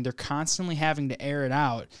behind. They're constantly having to air it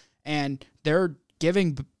out. And they're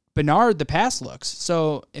giving Bernard the pass looks.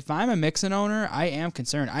 So if I'm a Mixon owner, I am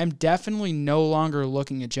concerned. I'm definitely no longer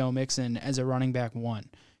looking at Joe Mixon as a running back 1.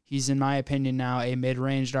 He's, in my opinion, now a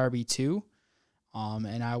mid-ranged RB2,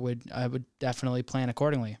 and I would definitely plan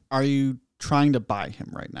accordingly. Are you trying to buy him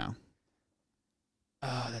right now?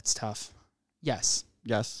 Oh, that's tough. Yes.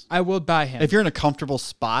 Yes. I will buy him. If you're in a comfortable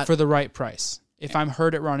spot. For the right price. If I'm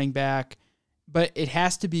hurt at running back, but it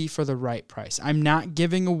has to be for the right price. I'm not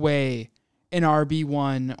giving away an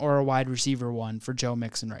RB1 or a wide receiver 1 for Joe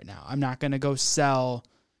Mixon right now. I'm not going to go sell,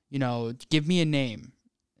 give me a name.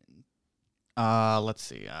 Let's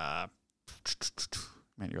see. Man,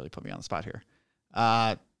 you really put me on the spot here.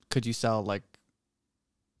 Could you sell like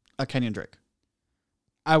a Kenyon Drake?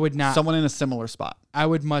 I would not. Someone in a similar spot. I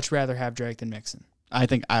would much rather have Drake than Mixon. I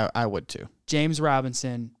think I would too. James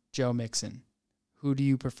Robinson, Joe Mixon. Who do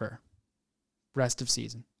you prefer? Rest of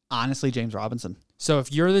season. Honestly, James Robinson. So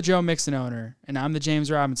if you're the Joe Mixon owner and I'm the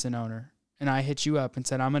James Robinson owner and I hit you up and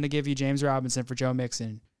said, I'm going to give you James Robinson for Joe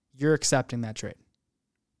Mixon, you're accepting that trade.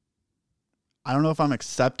 I don't know if I'm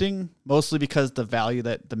accepting, mostly because the value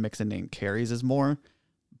that the Mixon name carries is more.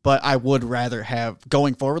 But I would rather have,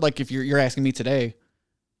 going forward, like if you're asking me today,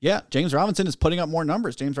 yeah, James Robinson is putting up more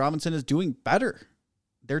numbers. James Robinson is doing better.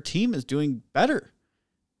 Their team is doing better.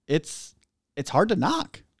 It's hard to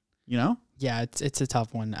knock, Yeah, it's a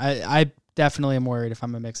tough one. I definitely am worried if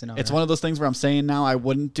I'm a Mixon owner. It's one of those things where I'm saying now I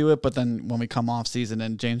wouldn't do it, but then when we come off season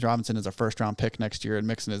and James Robinson is a first-round pick next year and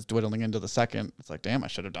Mixon is dwindling into the second, it's like, damn, I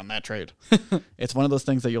should have done that trade. It's one of those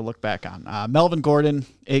things that you'll look back on. Melvin Gordon,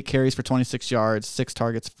 8 carries for 26 yards, 6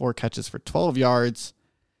 targets, 4 catches for 12 yards.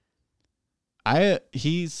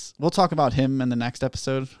 We'll talk about him in the next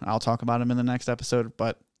episode. I'll talk about him in the next episode,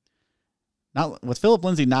 but not with Philip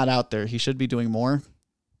Lindsay not out there, he should be doing more.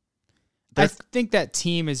 I think that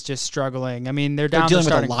team is just struggling. I mean, they're down their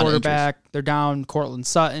starting quarterback. They're down Cortland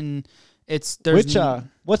Sutton.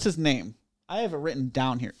 What's his name? I have it written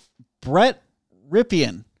down here. Brett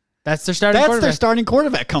Ripien. That's their starting quarterback. That's their starting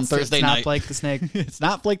quarterback come Thursday night. It's not Blake the Snake. It's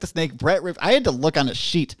not Blake the Snake. Brett Ripien. I had to look on a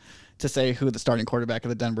sheet to say who the starting quarterback of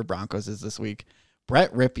the Denver Broncos is this week.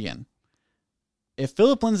 Brett Ripien. If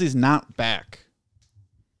Philip Lindsay's not back,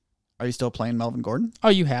 are you still playing Melvin Gordon? Oh,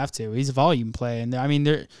 you have to. He's a volume play. And I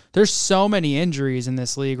mean, there's so many injuries in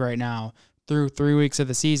this league right now through 3 weeks of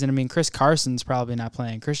the season. I mean, Chris Carson's probably not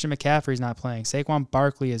playing. Christian McCaffrey's not playing. Saquon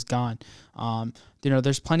Barkley is gone.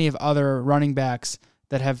 There's plenty of other running backs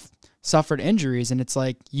that have suffered injuries, and it's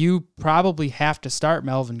like you probably have to start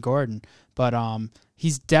Melvin Gordon. But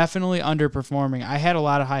he's definitely underperforming. I had a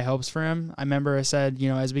lot of high hopes for him. I remember I said,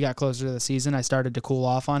 as we got closer to the season, I started to cool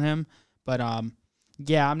off on him. But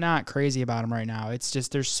Yeah, I'm not crazy about him right now. It's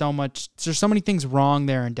just there's so many things wrong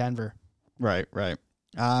there in Denver. Right.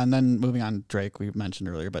 And then moving on, Drake, we mentioned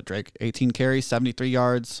earlier, but Drake, 18 carries, 73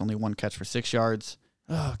 yards, only one catch for 6 yards.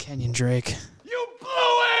 Oh, Kenyon Drake. You blew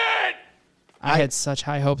it! I had such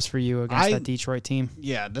high hopes for you against that Detroit team.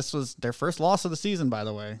 Yeah, this was their first loss of the season, by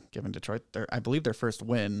the way, given Detroit, I believe their first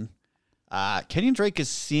win. Kenyon Drake is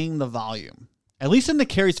seeing the volume, at least in the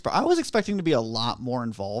carries. I was expecting to be a lot more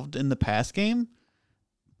involved in the pass game,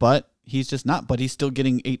 but he's just not. But he's still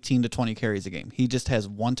getting 18 to 20 carries a game. He just has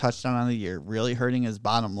one touchdown on the year, really hurting his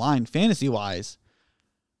bottom line fantasy-wise.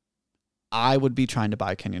 I would be trying to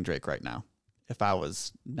buy Kenyon Drake right now if I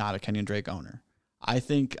was not a Kenyon Drake owner. I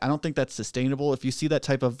don't think that's sustainable. If you see that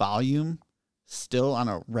type of volume still on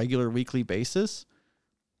a regular weekly basis,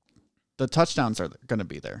 the touchdowns are going to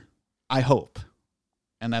be there. I hope.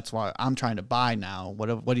 And that's why I'm trying to buy now.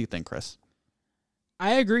 What do you think, Chris?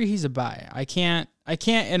 I agree he's a buy. I can't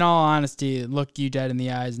in all honesty look you dead in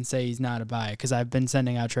the eyes and say he's not a buy because I've been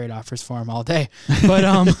sending out trade offers for him all day. But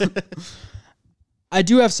I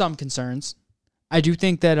do have some concerns. I do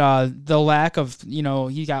think that the lack of,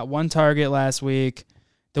 he got one target last week.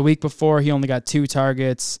 The week before, he only got 2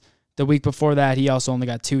 targets. The week before that, he also only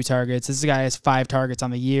got 2 targets. This guy has 5 targets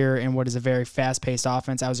on the year in what is a very fast-paced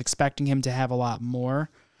offense. I was expecting him to have a lot more.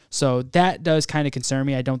 So that does kind of concern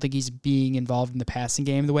me. I don't think he's being involved in the passing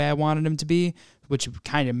game the way I wanted him to be, which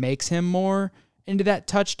kind of makes him more into that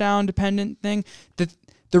touchdown-dependent thing.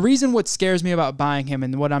 The reason what scares me about buying him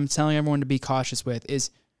and what I'm telling everyone to be cautious with is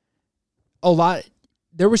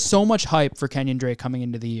there was so much hype for Kenyon Drake coming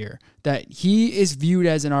into the year that he is viewed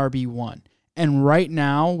as an RB1. And right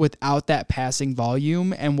now, without that passing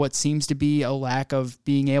volume and what seems to be a lack of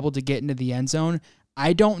being able to get into the end zone,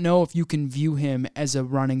 I don't know if you can view him as a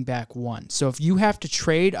running back 1. So if you have to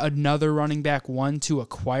trade another running back 1 to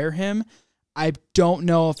acquire him, I don't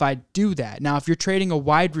know if I'd do that. Now, if you're trading a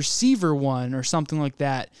wide receiver 1 or something like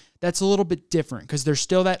that, that's a little bit different because there's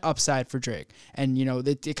still that upside for Drake. And,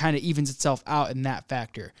 it kind of evens itself out in that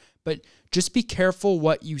factor. But just be careful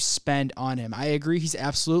what you spend on him. I agree he's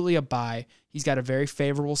absolutely a buy. He's got a very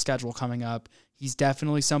favorable schedule coming up. He's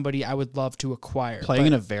definitely somebody I would love to acquire. Playing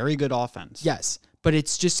in a very good offense. Yes. But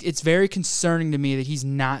it's very concerning to me that he's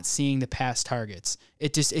not seeing the pass targets.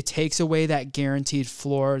 It takes away that guaranteed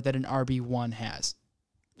floor that an RB1 has.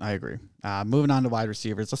 I agree. Moving on to wide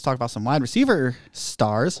receivers. Let's talk about some wide receiver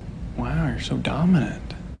stars. Wow, you're so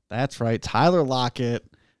dominant. That's right. Tyler Lockett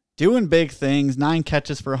doing big things. 9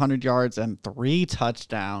 catches for 100 yards and 3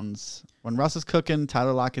 touchdowns. When Russ is cooking,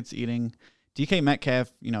 Tyler Lockett's eating. DK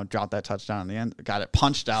Metcalf, dropped that touchdown in the end. Got it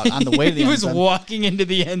punched out on the way to the end zone. He was walking into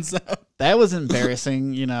the end zone. That was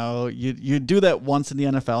embarrassing. You do that once in the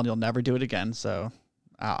NFL and you'll never do it again. So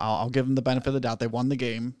I'll give him the benefit of the doubt. They won the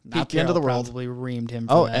game. Not the end of the world. Probably reamed him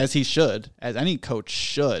for that. As he should. As any coach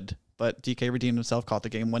should. But DK redeemed himself, caught the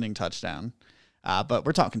game-winning touchdown. But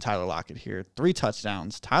we're talking Tyler Lockett here. 3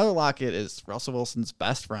 touchdowns. Tyler Lockett is Russell Wilson's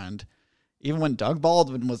best friend. Even when Doug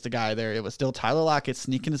Baldwin was the guy there, it was still Tyler Lockett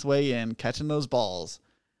sneaking his way in, catching those balls.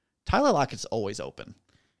 Tyler Lockett's always open.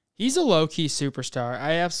 He's a low-key superstar.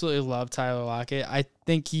 I absolutely love Tyler Lockett. I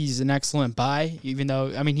think he's an excellent buy, even though,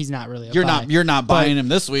 he's not really a buy. You're not buying him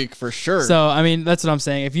this week for sure. So, that's what I'm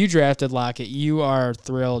saying. If you drafted Lockett, you are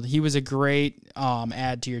thrilled. He was a great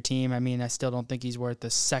add to your team. I still don't think he's worth the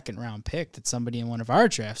 2nd-round pick that somebody in one of our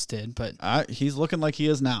drafts did, but he's looking like he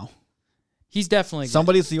is now. He's definitely good.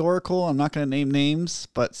 Somebody's the Oracle. I'm not going to name names,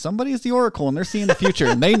 but somebody is the Oracle, and they're seeing the future.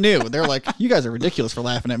 And they knew. They're like, you guys are ridiculous for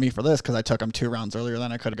laughing at me for this because I took him 2 rounds earlier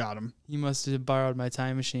than I could have got him. You must have borrowed my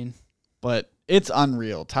time machine. But it's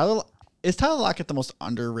unreal. Is Tyler Lockett the most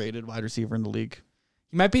underrated wide receiver in the league?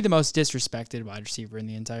 He might be the most disrespected wide receiver in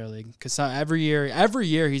the entire league because every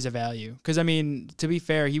year he's a value. Because, to be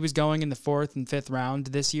fair, he was going in the 4th and 5th round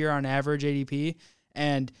this year on average ADP.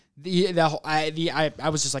 And I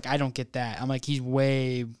was just like, I don't get that. I'm like,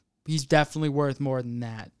 he's definitely worth more than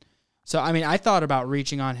that. So, I thought about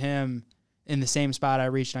reaching on him in the same spot I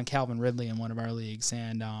reached on Calvin Ridley in one of our leagues.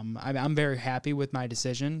 And I'm very happy with my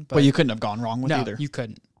decision. But you couldn't have gone wrong with either. No, you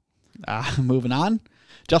couldn't. Moving on.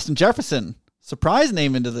 Justin Jefferson. Surprise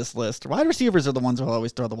name into this list. Wide receivers are the ones who will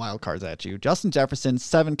always throw the wild cards at you. Justin Jefferson,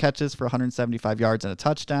 7 catches for 175 yards and a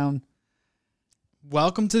touchdown.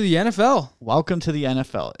 Welcome to the NFL. Welcome to the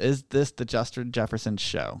NFL. Is this the Justin Jefferson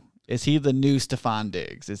show? Is he the new Stephon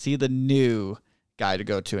Diggs? Is he the new guy to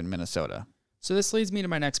go to in Minnesota? So this leads me to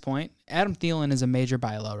my next point. Adam Thielen is a major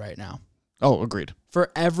buy low right now. Oh, agreed.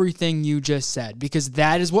 For everything you just said, because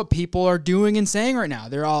that is what people are doing and saying right now.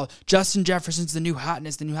 They're all, Justin Jefferson's the new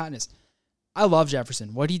hotness, I love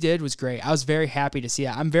Jefferson. What he did was great. I was very happy to see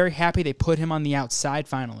it. I'm very happy they put him on the outside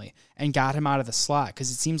finally and got him out of the slot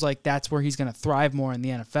because it seems like that's where he's going to thrive more in the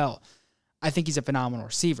NFL. I think he's a phenomenal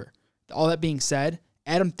receiver. All that being said,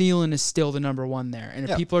 Adam Thielen is still the number one there. And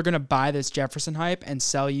if people are going to buy this Jefferson hype and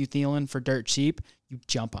sell you Thielen for dirt cheap, you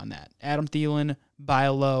jump on that. Adam Thielen, buy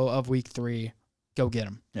a low of week 3. Go get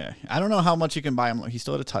him. Yeah, I don't know how much you can buy him. He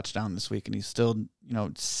still had a touchdown this week, and he's still,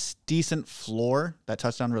 decent floor. That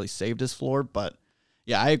touchdown really saved his floor. But,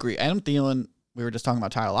 yeah, I agree. Adam Thielen, we were just talking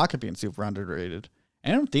about Tyler Lockett being super underrated.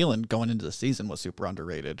 Adam Thielen going into the season was super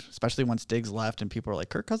underrated, especially once Diggs left and people are like,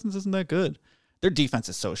 Kirk Cousins isn't that good. Their defense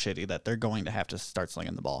is so shitty that they're going to have to start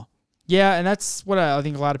slinging the ball. Yeah, and that's what I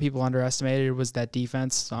think a lot of people underestimated was that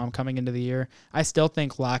defense coming into the year. I still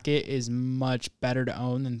think Lockett is much better to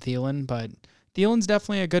own than Thielen, but Thielen's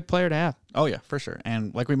definitely a good player to have. Oh, yeah, for sure.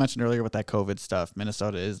 And like we mentioned earlier with that COVID stuff,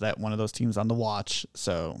 Minnesota is that one of those teams on the watch,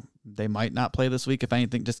 so they might not play this week. If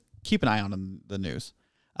anything, just keep an eye on the news.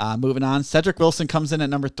 Moving on, Cedric Wilson comes in at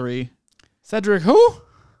number 3. Cedric who?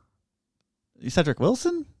 Cedric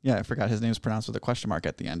Wilson? Yeah, I forgot his name's pronounced with a question mark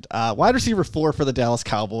at the end. Wide receiver 4 for the Dallas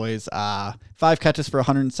Cowboys. 5 catches for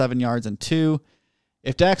 107 yards and 2.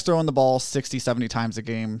 If Dak's throwing the ball 60, 70 times a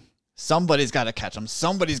game, somebody's got to catch him.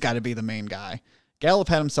 Somebody's got to be the main guy. Gallup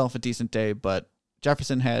had himself a decent day, but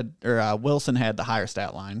Wilson had the higher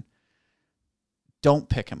stat line. Don't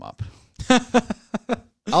pick him up.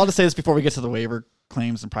 I'll just say this before we get to the waiver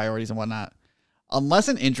claims and priorities and whatnot. Unless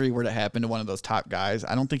an injury were to happen to one of those top guys,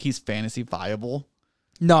 I don't think he's fantasy viable.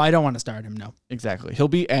 No, I don't want to start him, no. Exactly. He'll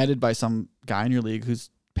be added by some guy in your league who's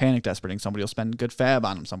panic desperating. Somebody will spend good fab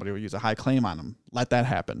on him. Somebody will use a high claim on him. Let that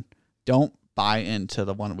happen. Don't buy into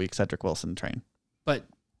the 1 week Cedric Wilson train. But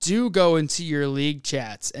do go into your league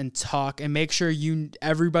chats and talk and make sure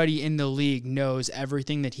everybody in the league knows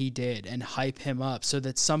everything that he did and hype him up so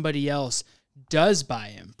that somebody else does buy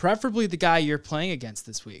him. Preferably the guy you're playing against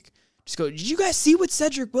this week. Just go, did you guys see what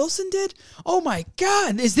Cedric Wilson did? Oh my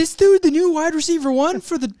God. Is this dude the new wide receiver 1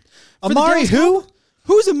 for the Amari who?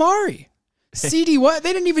 Who's Amari? CD what?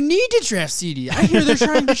 They didn't even need to draft CD. I hear they're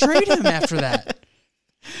trying to trade him after that.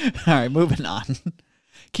 All right, moving on.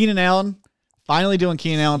 Keenan Allen, finally doing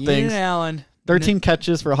Keenan Allen things. Keenan Allen. 13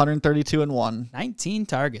 catches for 132 and 1. 19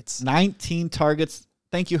 targets. 19 targets.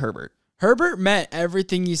 Thank you, Herbert. Herbert meant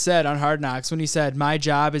everything you said on Hard Knocks when he said, my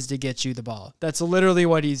job is to get you the ball. That's literally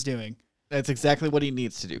what he's doing. That's exactly what he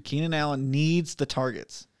needs to do. Keenan Allen needs the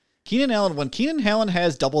targets. When Keenan Allen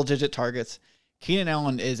has double-digit targets, Keenan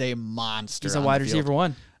Allen is a monster. He's a wide receiver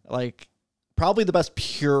 1. Like, probably the best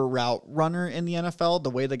pure route runner in the NFL.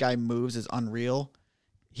 The way the guy moves is unreal.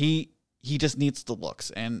 He just needs the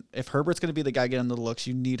looks. And if Herbert's going to be the guy getting the looks,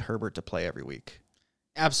 you need Herbert to play every week.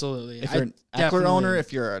 Absolutely. If you're an Eckler owner,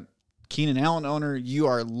 if you're a Keenan Allen owner, you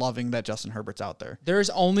are loving that Justin Herbert's out there. There's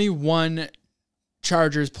only one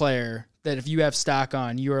Chargers player that if you have stock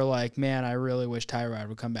on, you are like, man, I really wish Tyrod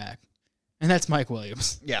would come back. And that's Mike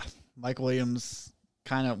Williams. Yeah. Mike Williams,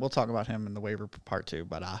 we'll talk about him in the waiver part too.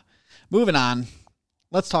 But moving on,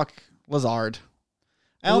 let's talk Lazard.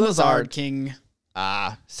 Allen Lazard King.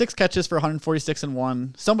 6 catches for 146 and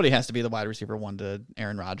 1. Somebody has to be the wide receiver 1 to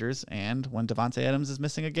Aaron Rodgers. And when Devontae Adams is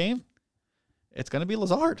missing a game, it's going to be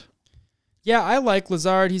Lazard. Yeah, I like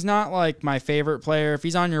Lazard. He's not like my favorite player. If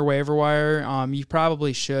he's on your waiver wire, you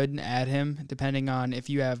probably should add him depending on if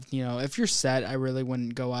you have, if you're set, I really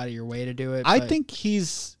wouldn't go out of your way to do it. I think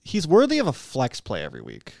he's worthy of a flex play every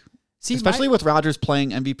week. See, especially with Rodgers playing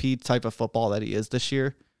MVP type of football that he is this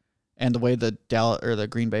year and the way the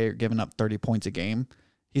Green Bay are giving up 30 points a game,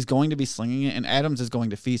 he's going to be slinging it and Adams is going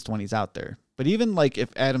to feast when he's out there. But even like if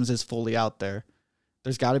Adams is fully out there,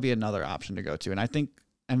 there's got to be another option to go to. And I think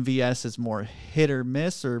MVS is more hit or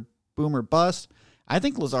miss or boom or bust. I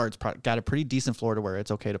think Lazard's got a pretty decent floor to where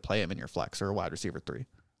it's okay to play him in your flex or a wide receiver 3.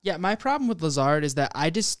 Yeah, my problem with Lazard is that I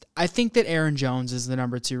think that Aaron Jones is the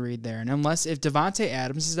number 2 read there. And if Devontae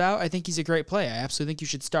Adams is out, I think he's a great play. I absolutely think you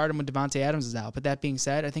should start him when Devontae Adams is out. But that being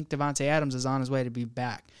said, I think Devontae Adams is on his way to be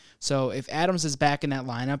back. So if Adams is back in that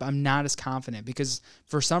lineup, I'm not as confident because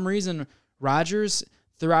for some reason, Rodgers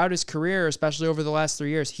throughout his career, especially over the last 3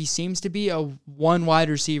 years, he seems to be a one wide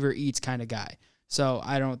receiver eats kind of guy. So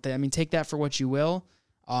take that for what you will.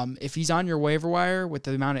 If he's on your waiver wire with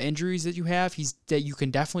the amount of injuries that you have, you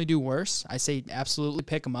can definitely do worse. I say absolutely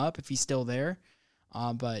pick him up if he's still there.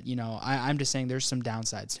 But I'm just saying there's some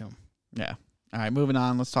downsides to him. Yeah. All right, moving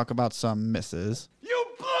on. Let's talk about some misses. You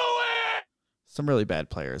blew it! Some really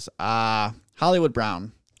bad players. Hollywood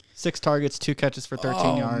Brown. 6 targets, 2 catches for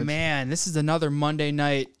 13 yards. Oh, man. This is another Monday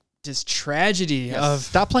night just tragedy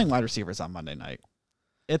Stop playing wide receivers on Monday night.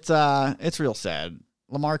 It's real sad.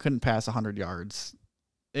 Lamar couldn't pass 100 yards.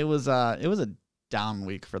 It was a down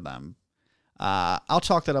week for them. I'll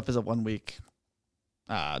chalk that up as a 1 week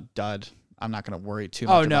dud. I'm not going to worry too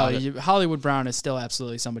much about it. Hollywood Brown is still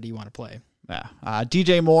absolutely somebody you want to play. Yeah.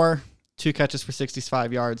 DJ Moore, 2 catches for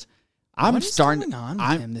 65 yards. What is going on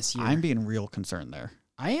with him this year? I'm being real concerned there.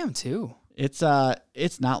 I am too. It's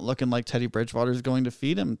not looking like Teddy Bridgewater is going to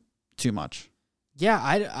feed him too much. Yeah,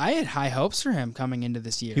 I had high hopes for him coming into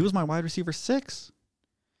this year. He was my wide receiver 6.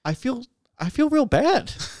 I feel real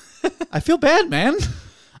bad. I feel bad, man.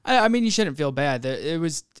 I mean, you shouldn't feel bad.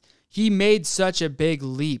 He made such a big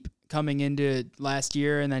leap coming into last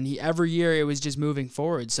year, and then every year it was just moving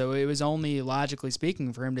forward. So it was only logically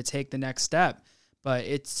speaking for him to take the next step. But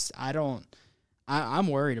I'm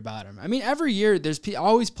worried about him. I mean, every year there's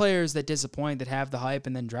always players that disappoint, that have the hype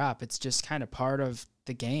and then drop. It's just kind of part of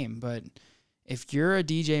the game. But if you're a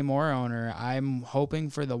DJ Moore owner, I'm hoping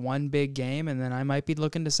for the one big game, and then I might be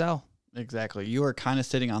looking to sell. Exactly. You are kind of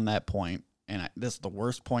sitting on that point, and this is the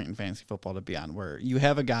worst point in fantasy football to be on, where you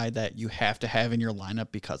have a guy that you have to have in your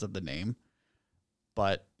lineup because of the name,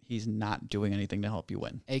 but he's not doing anything to help you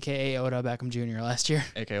win. AKA Odell Beckham Jr. last year.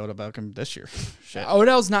 AKA Odell Beckham this year. Shit.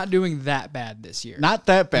 Odell's not doing that bad this year. Not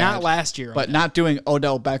that bad. Not last year. But not doing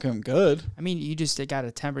Odell Beckham good. I mean, you just got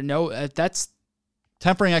to temper. No, that's...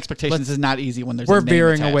 Tempering expectations is not easy when there's We're a name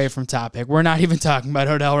veering attached. away from topic. We're not even talking about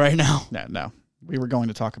Odell right now. No. We were going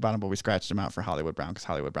to talk about him, but we scratched him out for Hollywood Brown because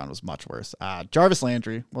Hollywood Brown was much worse. Jarvis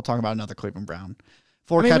Landry, we'll talk about another Cleveland Brown.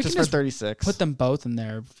 4 catches for 36. Put them both in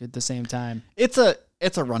there at the same time. It's a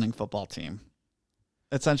running football team.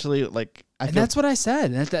 Essentially, that's what I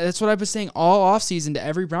said. That's what I was saying all offseason to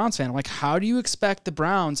every Browns fan. I'm like, how do you expect the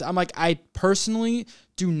Browns? I'm like, I personally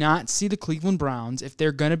do not see the Cleveland Browns, if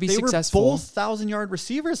they're going to be successful. They were both 1,000-yard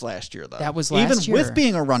receivers last year, though. That was last year. Even year. with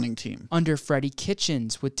being a running team. Under Freddie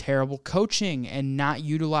Kitchens with terrible coaching and not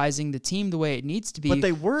utilizing the team the way it needs to be. But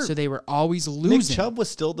they were. So they were always losing. Nick Chubb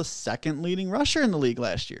was still the second leading rusher in the league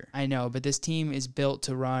last year. I know, but this team is built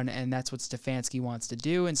to run, and that's what Stefanski wants to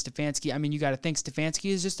do. And Stefanski, I mean, you got to think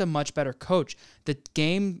Stefanski is just a much better coach.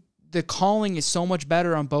 The calling is so much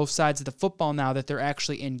better on both sides of the football now that they're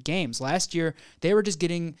actually in games. Last year, they were just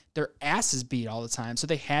getting their asses beat all the time, so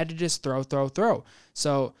they had to just throw.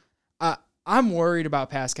 So I'm worried about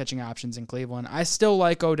pass-catching options in Cleveland. I still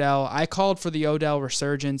like Odell. I called for the Odell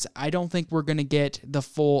resurgence. I don't think we're going to get the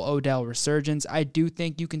full Odell resurgence. I do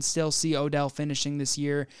think you can still see Odell finishing this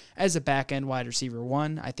year as a back-end wide receiver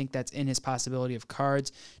 1. I think that's in his possibility of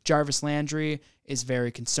cards. Jarvis Landry is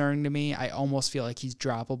very concerning to me. I almost feel like he's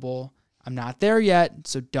droppable. I'm not there yet,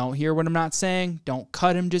 so don't hear what I'm not saying. Don't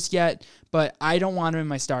cut him just yet, but I don't want him in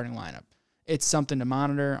my starting lineup. It's something to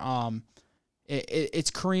monitor.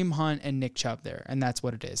 It's Kareem Hunt and Nick Chubb there, and that's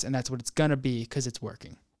what it is, and that's what it's going to be because it's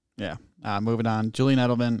working. Yeah. Moving on, Julian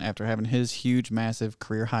Edelman, after having his huge, massive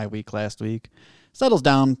career-high week last week, settles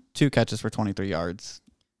down, 2 catches for 23 yards.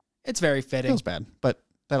 It's very fitting. Feels bad, but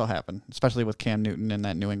that'll happen, especially with Cam Newton and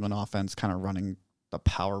that New England offense kind of running the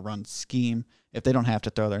power run scheme. If they don't have to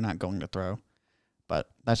throw, they're not going to throw. But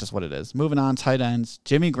that's just what it is. Moving on, tight ends.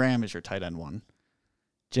 Jimmy Graham is your tight end 1.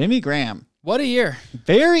 Jimmy Graham. What a year.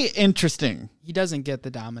 Very interesting. He doesn't get the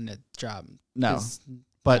dominant job. No.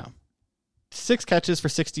 6 catches for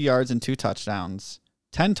 60 yards and 2 touchdowns.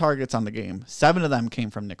 10 targets on the game. 7 of them came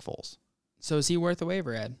from Nick Foles. So is he worth a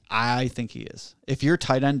waiver ad? I think he is. If you're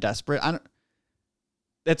tight end desperate,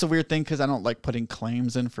 that's a weird thing because I don't like putting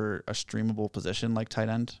claims in for a streamable position like tight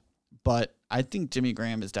end. But I think Jimmy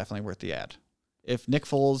Graham is definitely worth the ad. If Nick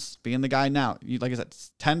Foles being the guy now, like I said,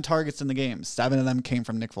 10 targets in the game, 7 of them came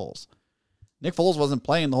from Nick Foles. Nick Foles wasn't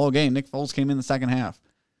playing the whole game. Nick Foles came in the second half.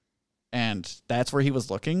 And that's where he was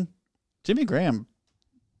looking. Jimmy Graham,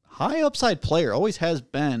 high upside player, always has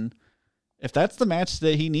been. If that's the match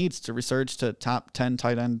that he needs to resurge to top 10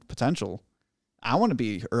 tight end potential, I want to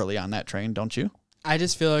be early on that train, don't you? I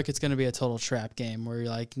just feel like it's going to be a total trap game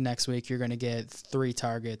where next week you're going to get 3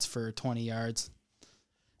 targets for 20 yards.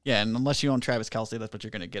 Yeah, and unless you own Travis Kelce, that's what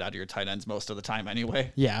you're going to get out of your tight ends most of the time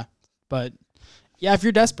anyway. Yeah, but yeah, if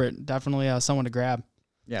you're desperate, definitely someone to grab.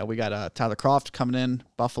 Yeah, we got Tyler Kroft coming in,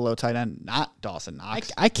 Buffalo tight end, not Dawson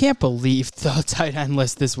Knox. I can't believe the tight end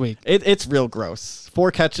list this week. It's real gross.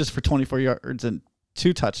 4 catches for 24 yards and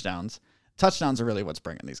 2 touchdowns. Touchdowns are really what's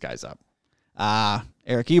bringing these guys up.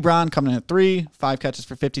 Eric Ebron coming in at 3, 5 catches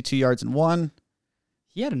for 52 yards and 1.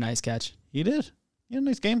 He had a nice catch. He did. He had a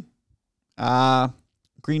nice game.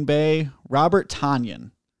 Green Bay, Robert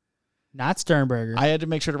Tonyan. Not Sternberger. I had to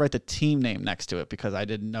make sure to write the team name next to it because I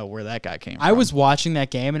didn't know where that guy came from. I was watching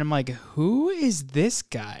that game and I'm like, who is this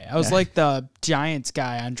guy? I was like the Giants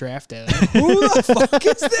guy on draft day. Like, who the fuck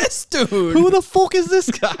is this dude? Who the fuck is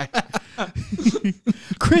this guy?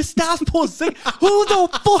 Kristaps Porzingis. Who the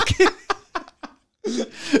fuck?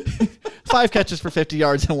 5 catches for 50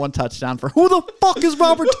 yards and 1 touchdown for who the fuck is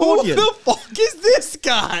Robert Tonyan? Who the fuck is this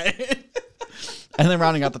guy? And then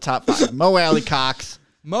rounding out the top 5, Mo Alley Cox.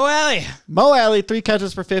 Mo Alley. Mo Alley, 3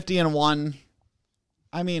 catches for 50 and 1.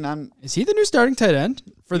 I mean, Is he the new starting tight end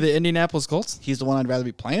for the Indianapolis Colts? he's the one I'd rather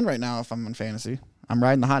be playing right now if I'm in fantasy. I'm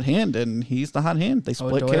riding the hot hand, and he's the hot hand. They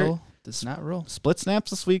split does not rule. split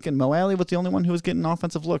snaps this week, and Mo Alley was the only one who was getting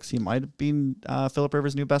offensive looks. He might have been Phillip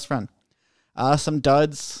Rivers' new best friend. Some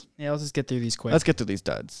duds. Yeah, let's just get through these quick. Let's get through these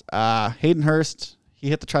duds. Hayden Hurst, he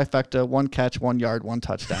hit the trifecta: 1 catch, 1 yard, 1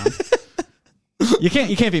 touchdown. You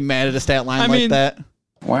can't be mad at a stat line like that.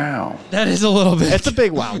 Wow. That is a little bit. It's a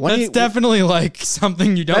big wow. That's definitely like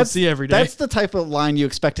something you don't see every day. That's the type of line you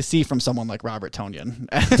expect to see from someone like Robert Tonyan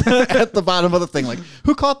at the bottom of the thing. Like,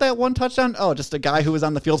 who caught that 1 touchdown? Oh, just a guy who was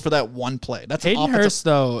on the field for that 1 play. That's Hayden Hurst,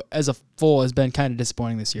 though, as a full, has been kind of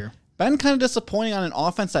disappointing this year. Been kind of disappointing on an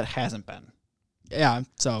offense that hasn't been. Yeah,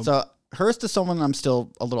 so Hurst is someone I'm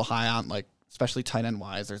still a little high on, like especially tight end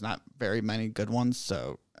wise. There's not very many good ones,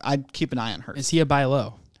 so I'd keep an eye on Hurst. Is he a buy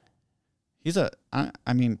low? He's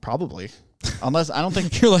I mean, probably. Unless I don't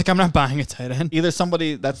think You're like, I'm not buying a tight end. either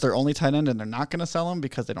somebody that's their only tight end and they're not going to sell him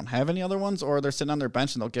because they don't have any other ones, or they're sitting on their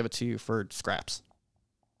bench and they'll give it to you for scraps.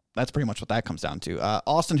 That's pretty much what that comes down to.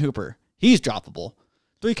 Austin Hooper, he's droppable.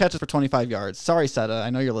 3 catches for 25 yards. Sorry, Seta, I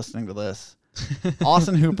know you're listening to this.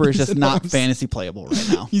 Austin Hooper is just not fantasy playable right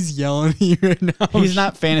now. He's yelling at you right now. He's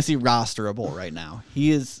not fantasy rosterable right now.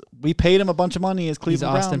 He is. We paid him a bunch of money as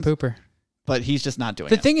Cleveland He's Austin Browns, Pooper. but he's just not doing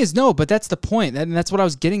The it. thing is, no, but that's the point. And that's what I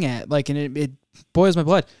was getting at. Like, and it boils my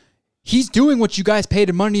blood. He's doing what you guys paid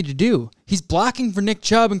him money to do. He's blocking for Nick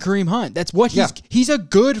Chubb and Kareem Hunt. That's what he's a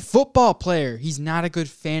good football player. He's not a good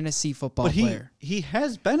fantasy football player. He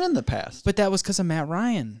has been in the past. But that was because of Matt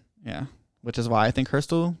Ryan. Yeah, which is why I think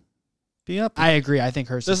Hurst will be up. I agree. I think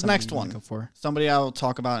Hurst is This next somebody you one. wanna go for. Somebody I'll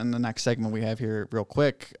talk about in the next segment we have here real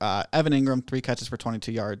quick. Evan Ingram, 3 catches for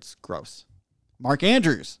 22 yards. Gross. Mark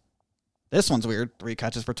Andrews. This one's weird. 3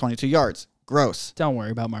 catches for 22 yards. Gross. Don't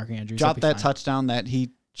worry about Mark Andrews. Dropped that touchdown that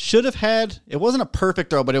he should have had. It wasn't a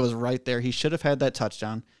perfect throw, but it was right there. He should have had that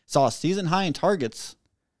touchdown. Saw a season high in targets.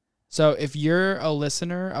 So if you're a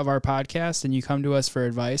listener of our podcast and you come to us for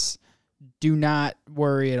advice, do not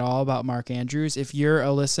worry at all about Mark Andrews. If you're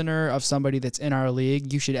a listener of somebody that's in our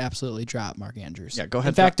league, you should absolutely drop Mark Andrews. Yeah, go ahead.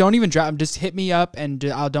 In fact, don't even drop him. Just hit me up and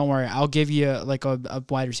don't worry. I'll give you like a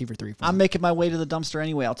wide receiver 3 for him. I'm making my way to the dumpster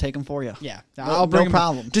anyway. I'll take him for you. Yeah, I'll bring him.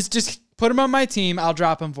 Problem. Just put him on my team. I'll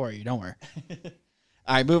drop him for you. Don't worry.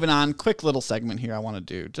 All right, moving on. Quick little segment here I want to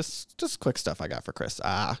do. Just quick stuff I got for Chris.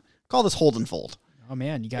 Call this Hold and Fold. Oh,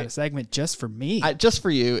 man, you got a segment just for me. Just for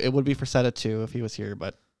you. It would be for Seta too if he was here,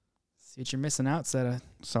 but See what you're missing out, Seta.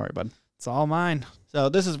 sorry, bud. It's all mine. So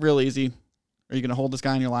this is real easy. Are you going to hold this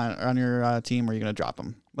guy on your line on your team, or are you going to drop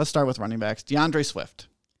him? Let's start with running backs. DeAndre Swift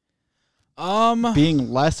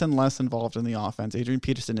being less and less involved in the offense. Adrian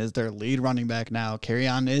Peterson is their lead running back now.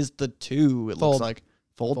 Kerryon is the 2. It looks like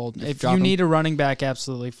fold. If you need a running back,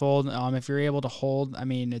 absolutely fold. If you're able to hold, I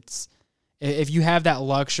mean, it's if you have that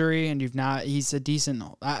luxury and you've not, he's a decent.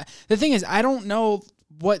 The thing is, I don't know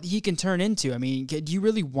what he can turn into. I mean, do you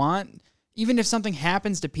really want, even if something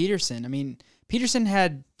happens to Peterson? I mean, Peterson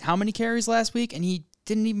had how many carries last week, and he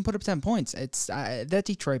didn't even put up 10 points. It's that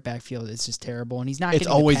Detroit backfield is just terrible, and he's not. It's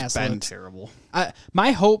getting always the pass been looks. terrible.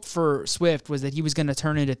 My hope for Swift was that he was going to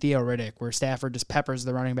turn into Theo Riddick, where Stafford just peppers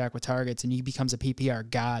the running back with targets, and he becomes a PPR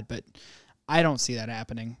god. But I don't see that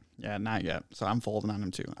happening. Yeah, not yet. So I'm folding on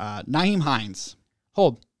him too. Nyheim Hines.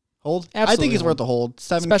 Hold. Absolutely I think Absolutely he's hold. worth a hold.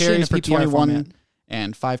 7 Especially in carries a for PPR 21 format.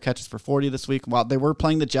 and 5 catches for 40 this week. While they were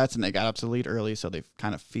playing the Jets and they got up to the lead early, so they've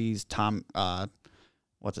kind of feased Tom.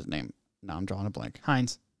 What's his name? Now I'm drawing a blank.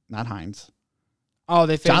 Hines. Not Hines. Oh,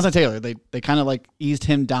 they faced Jonathan Taylor. They kind of like eased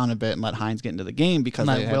him down a bit and let Hines get into the game because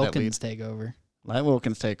they let had that lead. Wilkins take over. Let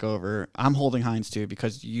Wilkins take over. I'm holding Hines too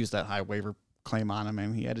because you used that high waiver claim on him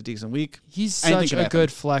and he had a decent week. He's Anything such could a happen.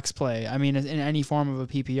 good flex play. I mean, in any form of a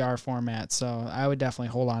PPR format. So I would definitely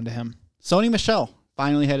hold on to him. Sony Michel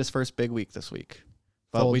finally had his first big week this week.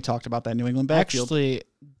 But Fold. we talked about that New England backfield. Actually,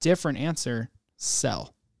 different answer.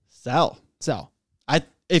 Sell. Sell.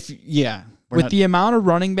 With the amount of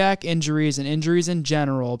running back injuries and injuries in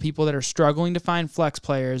general, people that are struggling to find flex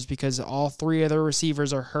players because all 3 of their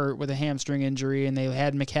receivers are hurt with a hamstring injury and they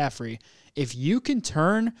had McCaffrey. If you can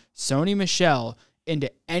turn Sony Michel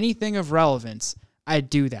into anything of relevance, I'd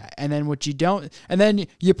do that. And then what you don't, and then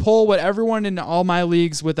you pull what everyone in all my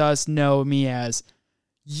leagues with us know me as.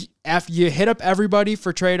 After you hit up everybody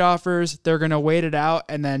for trade offers, they're going to wait it out,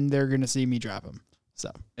 and then they're going to see me drop them.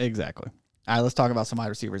 So Exactly. All right, let's talk about some wide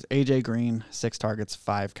receivers. AJ Green, 6 targets,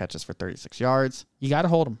 5 catches for 36 yards. you got to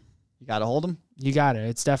hold them. You got to hold him. You got it.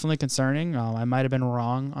 It's definitely concerning. I might have been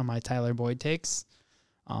wrong on my Tyler Boyd takes.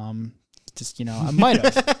 I might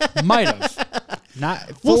have.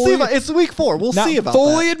 Not We'll fully, see about it's week 4. We'll not see about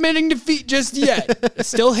fully that. admitting defeat just yet.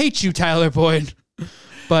 Still hate you, Tyler Boyd.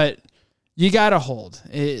 But you got to hold.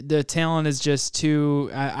 The talent is just too.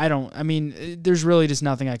 There's really just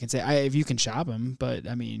nothing I can say. If you can shop him, but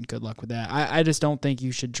I mean, good luck with that. I just don't think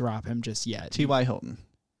you should drop him just yet. T.Y. Hilton.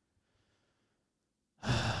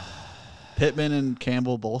 Pittman and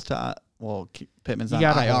Campbell both Pittman's not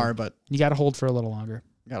IR, hold. but You got to hold for a little longer.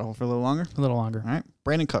 got to hold for a little longer. A little longer. All right.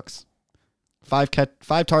 Brandon Cooks. 5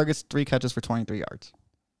 targets, 3 catches for 23 yards.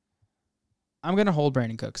 I'm going to hold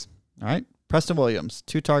Brandon Cooks. All right. Preston Williams.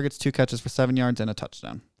 2 targets, 2 catches for 7 yards and a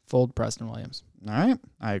touchdown. Fold Preston Williams. All right.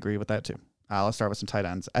 I agree with that too. Let's start with some tight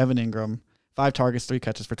ends. Evan Ingram. 5 targets, 3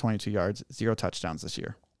 catches for 22 yards, 0 touchdowns this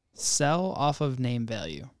year. Sell off of name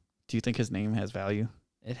value. Do you think his name has value?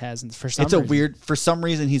 It hasn't for some It's reason. for some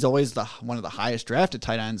reason, he's always one of the highest drafted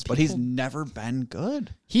tight ends, but he's never been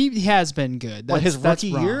good. He has been good. His That's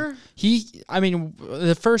rookie wrong. year?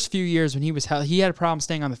 The first few years when he had a problem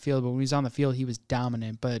staying on the field, but when he was on the field, he was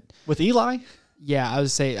dominant. But With Eli? yeah, I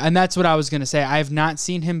would say, and that's what I was going to say. I have not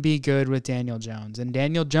seen him be good with Daniel Jones, and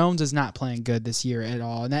Daniel Jones is not playing good this year at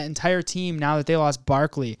all. And that entire team, now that they lost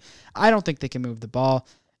Barkley, I don't think they can move the ball.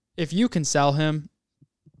 If you can sell him.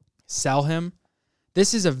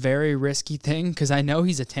 This is a very risky thing because I know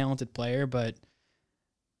he's a talented player, but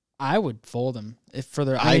I would fold him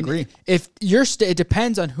I agree. If you're, it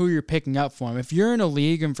depends on who you're picking up for him. If you're in a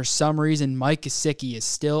league and for some reason Mike Gesicki is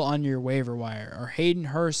still on your waiver wire, or Hayden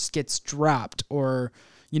Hurst gets dropped, or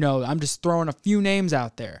I'm just throwing a few names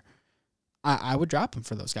out there, I would drop him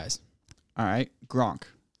for those guys. All right. Gronk.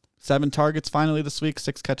 7 targets finally this week,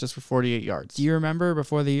 6 catches for 48 yards. Do you remember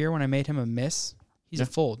before the year when I made him a miss? He's a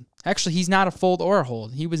fold. Actually, he's not a fold or a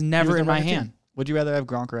hold. He was never in my hand. Would you rather have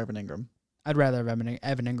Gronk or Evan Ingram? I'd rather have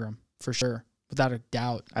Evan Ingram for sure, without a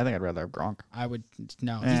doubt. I think I'd rather have Gronk. I would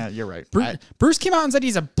no. Yeah, you're right. Bruce came out and said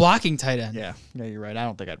he's a blocking tight end. Yeah, you're right. I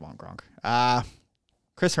don't think I'd want Gronk.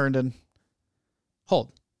 Chris Herndon.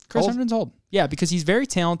 Hold. Chris Herndon's hold. Yeah, because he's very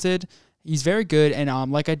talented. He's very good.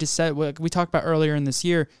 And like I just said, we talked about earlier in this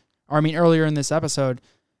episode,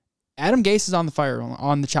 Adam Gase is on the fire,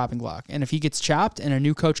 on the chopping block. And if he gets chopped and a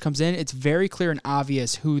new coach comes in, it's very clear and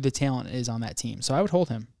obvious who the talent is on that team. So I would hold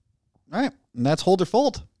him. All right. And that's hold or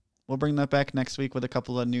fold. We'll bring that back next week with a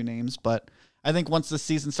couple of new names. But I think once the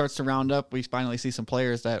season starts to round up, we finally see some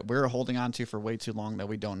players that we're holding on to for way too long that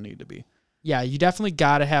we don't need to be. Yeah, you definitely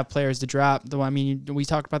got to have players to drop. Though, I mean, we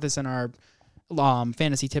talked about this in our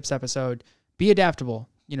fantasy tips episode. Be adaptable.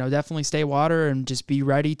 Definitely stay water and just be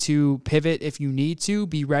ready to pivot if you need to.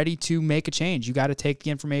 Be ready to make a change. You got to take the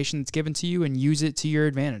information that's given to you and use it to your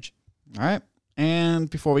advantage. All right. And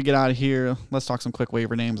before we get out of here, let's talk some quick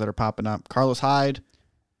waiver names that are popping up. Carlos Hyde.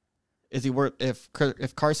 Is he worth if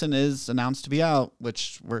Carson is announced to be out,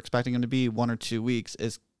 which we're expecting him to be 1 or 2 weeks?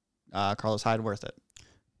 Is Carlos Hyde worth it?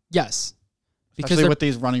 Yes, because especially with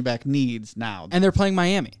these running back needs now, and they're playing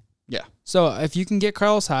Miami. Yeah. So if you can get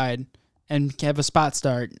Carlos Hyde and have a spot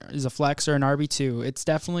start as a flex or an RB2, it's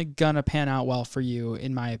definitely gonna pan out well for you,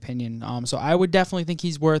 in my opinion. So I would definitely think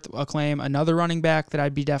he's worth a claim. Another running back that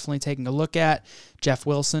I'd be definitely taking a look at, Jeff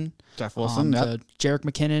Wilson. Yep. Jerick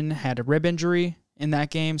McKinnon had a rib injury in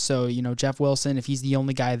that game. So, Jeff Wilson, if he's the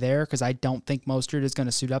only guy there, because I don't think Mostert is going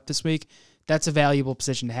to suit up this week, that's a valuable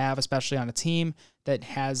position to have, especially on a team that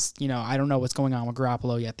has, I don't know what's going on with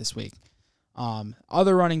Garoppolo yet this week.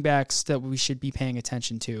 Other running backs that we should be paying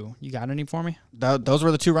attention to. You got any for me? Those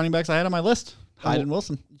were the 2 running backs I had on my list, Hyde and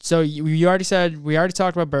Wilson. So we already talked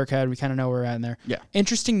about Burkhead. We kind of know where we're at in there. Yeah.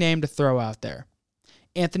 Interesting name to throw out there.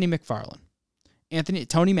 Anthony McFarland.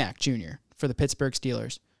 Tony Mack Jr. for the Pittsburgh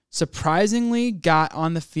Steelers. Surprisingly got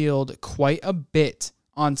on the field quite a bit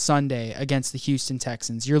on Sunday against the Houston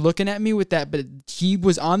Texans. You're looking at me with that, but he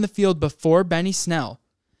was on the field before Benny Snell.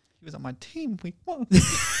 He was on my team. We won.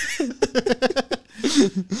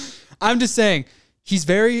 I'm just saying, he's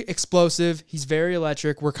very explosive. He's very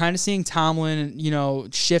electric. We're kind of seeing Tomlin,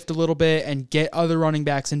 shift a little bit and get other running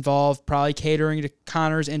backs involved, probably catering to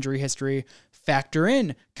Connor's injury history, factor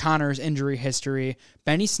in Connor's injury history.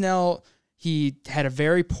 Benny Snell, he had a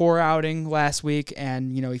very poor outing last week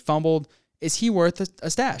and, he fumbled. Is he worth a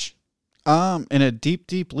stash? In a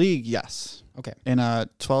deep league, yes. Okay. In a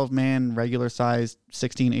 12-man regular size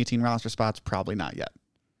 16, 18 roster spots, probably not yet.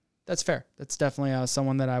 That's fair. That's definitely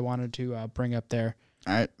someone that I wanted to bring up there.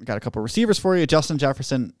 All right, got a couple receivers for you. Justin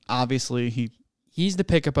Jefferson, obviously, he's the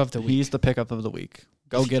pickup of the week. He's the pickup of the week.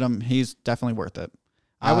 Go get him. He's definitely worth it.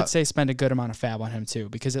 I would say spend a good amount of fab on him too,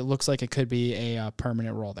 because it looks like it could be a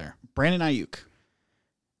permanent role there. Brandon Ayuk.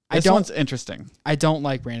 This one's interesting. I don't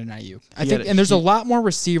like Brandon Ayuk. And there's a lot more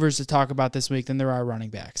receivers to talk about this week than there are running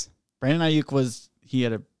backs. Brandon Ayuk he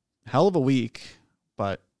had a hell of a week,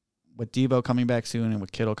 but with Debo coming back soon and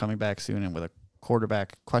with Kittle coming back soon and with a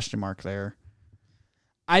quarterback question mark there,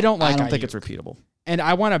 I don't think it's repeatable. And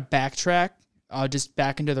I want to backtrack just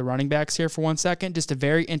back into the running backs here for 1 second. Just a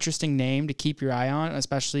very interesting name to keep your eye on,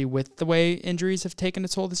 especially with the way injuries have taken a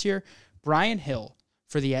toll this year. Brian Hill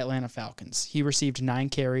for the Atlanta Falcons. He received 9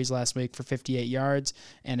 carries last week for 58 yards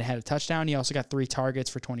and had a touchdown. He also got 3 targets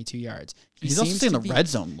for 22 yards. He's also seeing the red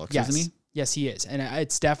zone looks, isn't he? Yes, he is. And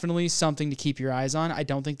it's definitely something to keep your eyes on. I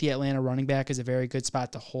don't think the Atlanta running back is a very good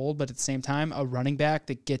spot to hold, but at the same time, a running back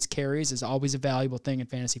that gets carries is always a valuable thing in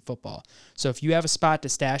fantasy football. So if you have a spot to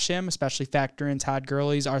stash him, especially factor in Todd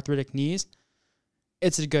Gurley's arthritic knees,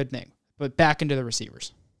 it's a good thing. But back into the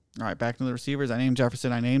receivers. All right, back to the receivers. I named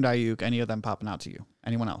Jefferson. I named Ayuk. Any of them popping out to you?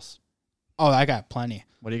 Anyone else? Oh, I got plenty.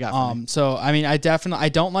 What do you got for me? So, I mean, I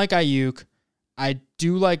don't like Ayuk. I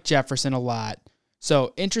do like Jefferson a lot.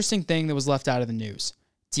 So, interesting thing that was left out of the news.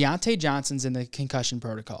 Deontay Johnson's in the concussion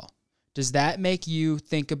protocol. Does that make you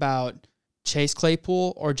think about Chase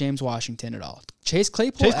Claypool or James Washington at all? Chase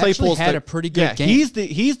Claypool actually had a pretty good game.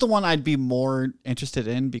 He's the one I'd be more interested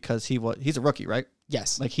in because he's a rookie, right?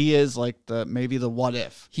 Yes. Like he is like maybe the what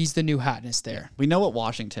if. He's the new hotness there. We know what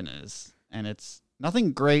Washington is, and it's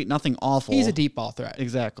nothing great, nothing awful. He's a deep ball threat.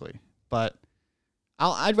 Exactly. But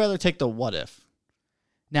I'd rather take the what if.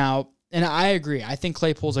 Now, and I agree. I think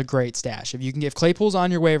Claypool's a great stash. If Claypool's on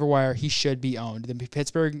your waiver wire, he should be owned.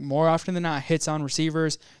 Pittsburgh, more often than not, hits on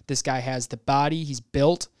receivers. This guy has the body. He's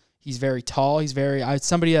built. He's very tall. He's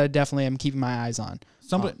somebody that I definitely am keeping my eyes on.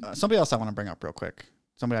 Somebody else I want to bring up real quick.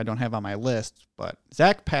 Somebody I don't have on my list, but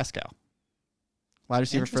Zach Pascal, wide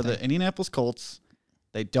receiver for the Indianapolis Colts.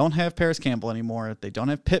 They don't have Paris Campbell anymore. They don't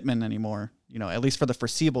have Pittman anymore. At least for the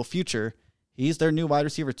foreseeable future. He's their new wide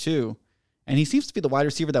receiver too. And he seems to be the wide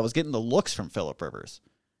receiver that was getting the looks from Phillip Rivers.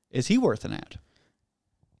 Is he worth an ad?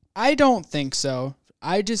 I don't think so.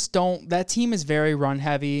 I just don't. That team is very run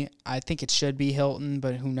heavy. I think it should be Hilton,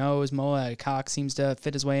 but who knows? Moa Cox seems to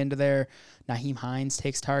fit his way into there. Naheem Hines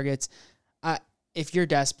takes targets. If you're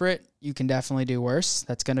desperate, you can definitely do worse.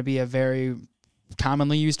 That's going to be a very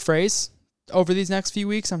commonly used phrase over these next few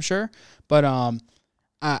weeks, I'm sure. But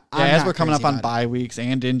as we're coming up on bye weeks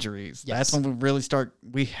and injuries, yes, that's when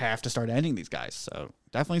we have to start ending these guys. So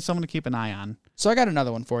definitely someone to keep an eye on. So I got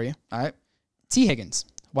another one for you. All right. T. Higgins,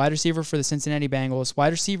 wide receiver for the Cincinnati Bengals,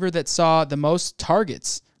 wide receiver that saw the most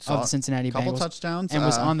targets of the Cincinnati Bengals. Couple touchdowns. And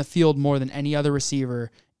was on the field more than any other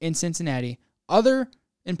receiver in Cincinnati. Other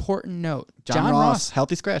important note, John Ross.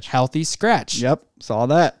 Healthy scratch. Healthy scratch. Yep, saw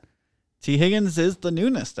that. T. Higgins is the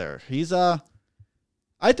newness there. He's I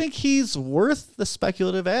think he's worth the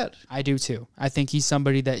speculative ad. I do too. I think he's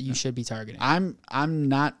somebody that you should be targeting. I'm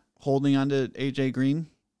not holding on to AJ Green.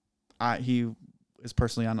 He is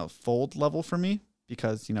personally on a fold level for me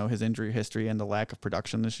because his injury history and the lack of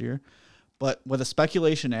production this year. But with a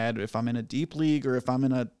speculation ad, if I'm in a deep league or if I'm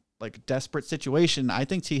in a desperate situation, I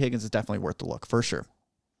think T. Higgins is definitely worth the look for sure.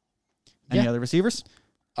 Any other receivers?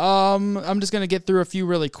 I'm just going to get through a few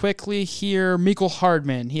really quickly here. Mecole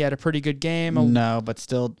Hardman, he had a pretty good game. No, but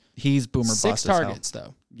still, he's boomer bust. 6 targets,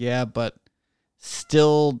 though. Yeah, but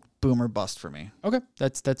still boomer bust for me. Okay,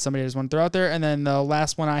 that's somebody I just want to throw out there. And then the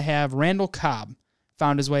last one I have, Randall Cobb,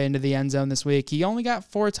 found his way into the end zone this week. He only got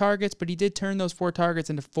 4 targets, but he did turn those 4 targets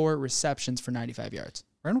into 4 receptions for 95 yards.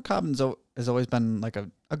 Randall Cobb has always been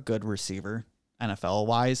a good receiver,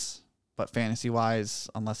 NFL-wise, but fantasy-wise,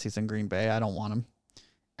 unless he's in Green Bay, I don't want him.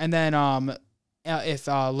 And then if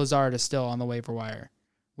Lazard is still on the waiver wire,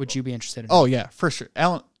 would you be interested in him? Oh, yeah, for sure.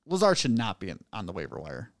 Lazard should not be on the waiver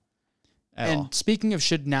wire at all. Speaking of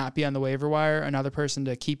should not be on the waiver wire, another person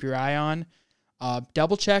to keep your eye on,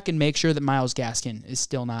 double check and make sure that Myles Gaskin is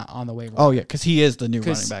still not on the waiver wire. Oh, yeah, because he is the new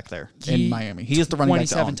running back there in Miami. He is the running back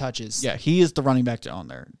to own. 27 touches. Yeah, he is the running back to own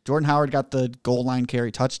there. Jordan Howard got the goal line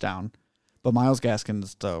carry touchdown, but Myles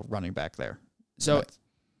Gaskin's the running back there. So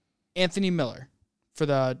Anthony Miller for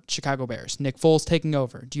the Chicago Bears. Nick Foles taking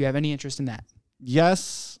over. Do you have any interest in that?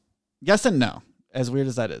 Yes and no, as weird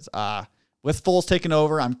as that is. With Foles taking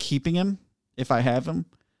over, I'm keeping him if I have him,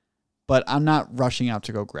 but I'm not rushing out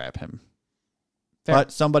to go grab him Fair.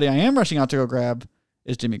 But somebody I am rushing out to go grab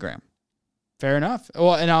is Jimmy Graham. Fair enough.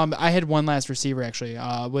 Well, and I had one last receiver actually.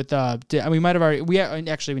 We might have already.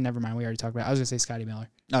 Never mind. We already talked about it. I was gonna say Scotty Miller.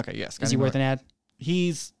 Okay, yes. Is he worth an ad?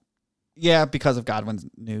 Because of Godwin's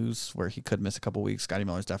news where he could miss a couple weeks. Scotty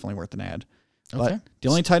Miller's definitely worth an ad. Okay. But the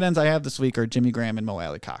only tight ends I have this week are Jimmy Graham and Mo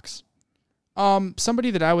Alley Cox.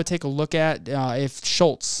 Somebody that I would take a look at if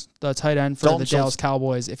Schultz, the tight end for Dalton the Dallas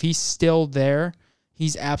Cowboys, if he's still there,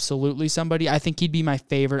 he's absolutely somebody. I think he'd be my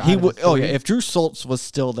favorite. If Drew Schultz was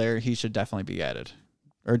still there, he should definitely be added.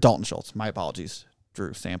 Or Dalton Schultz. My apologies.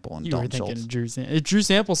 Drew Sample and Dalton Schultz. Drew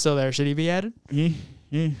Sample's still there. Should he be added? I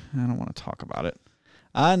don't want to talk about it.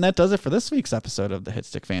 And that does it for this week's episode of the Hit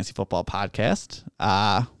Stick Fantasy Football Podcast.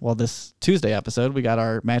 This Tuesday episode, we got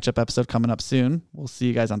our matchup episode coming up soon. We'll see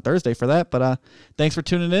you guys on Thursday for that. But thanks for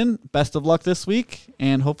tuning in. Best of luck this week,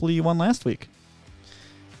 and hopefully you won last week.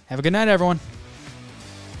 Have a good night, everyone.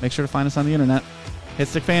 Make sure to find us on the internet. Hit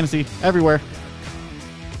Stick Fantasy everywhere.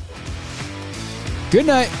 Good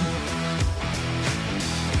night.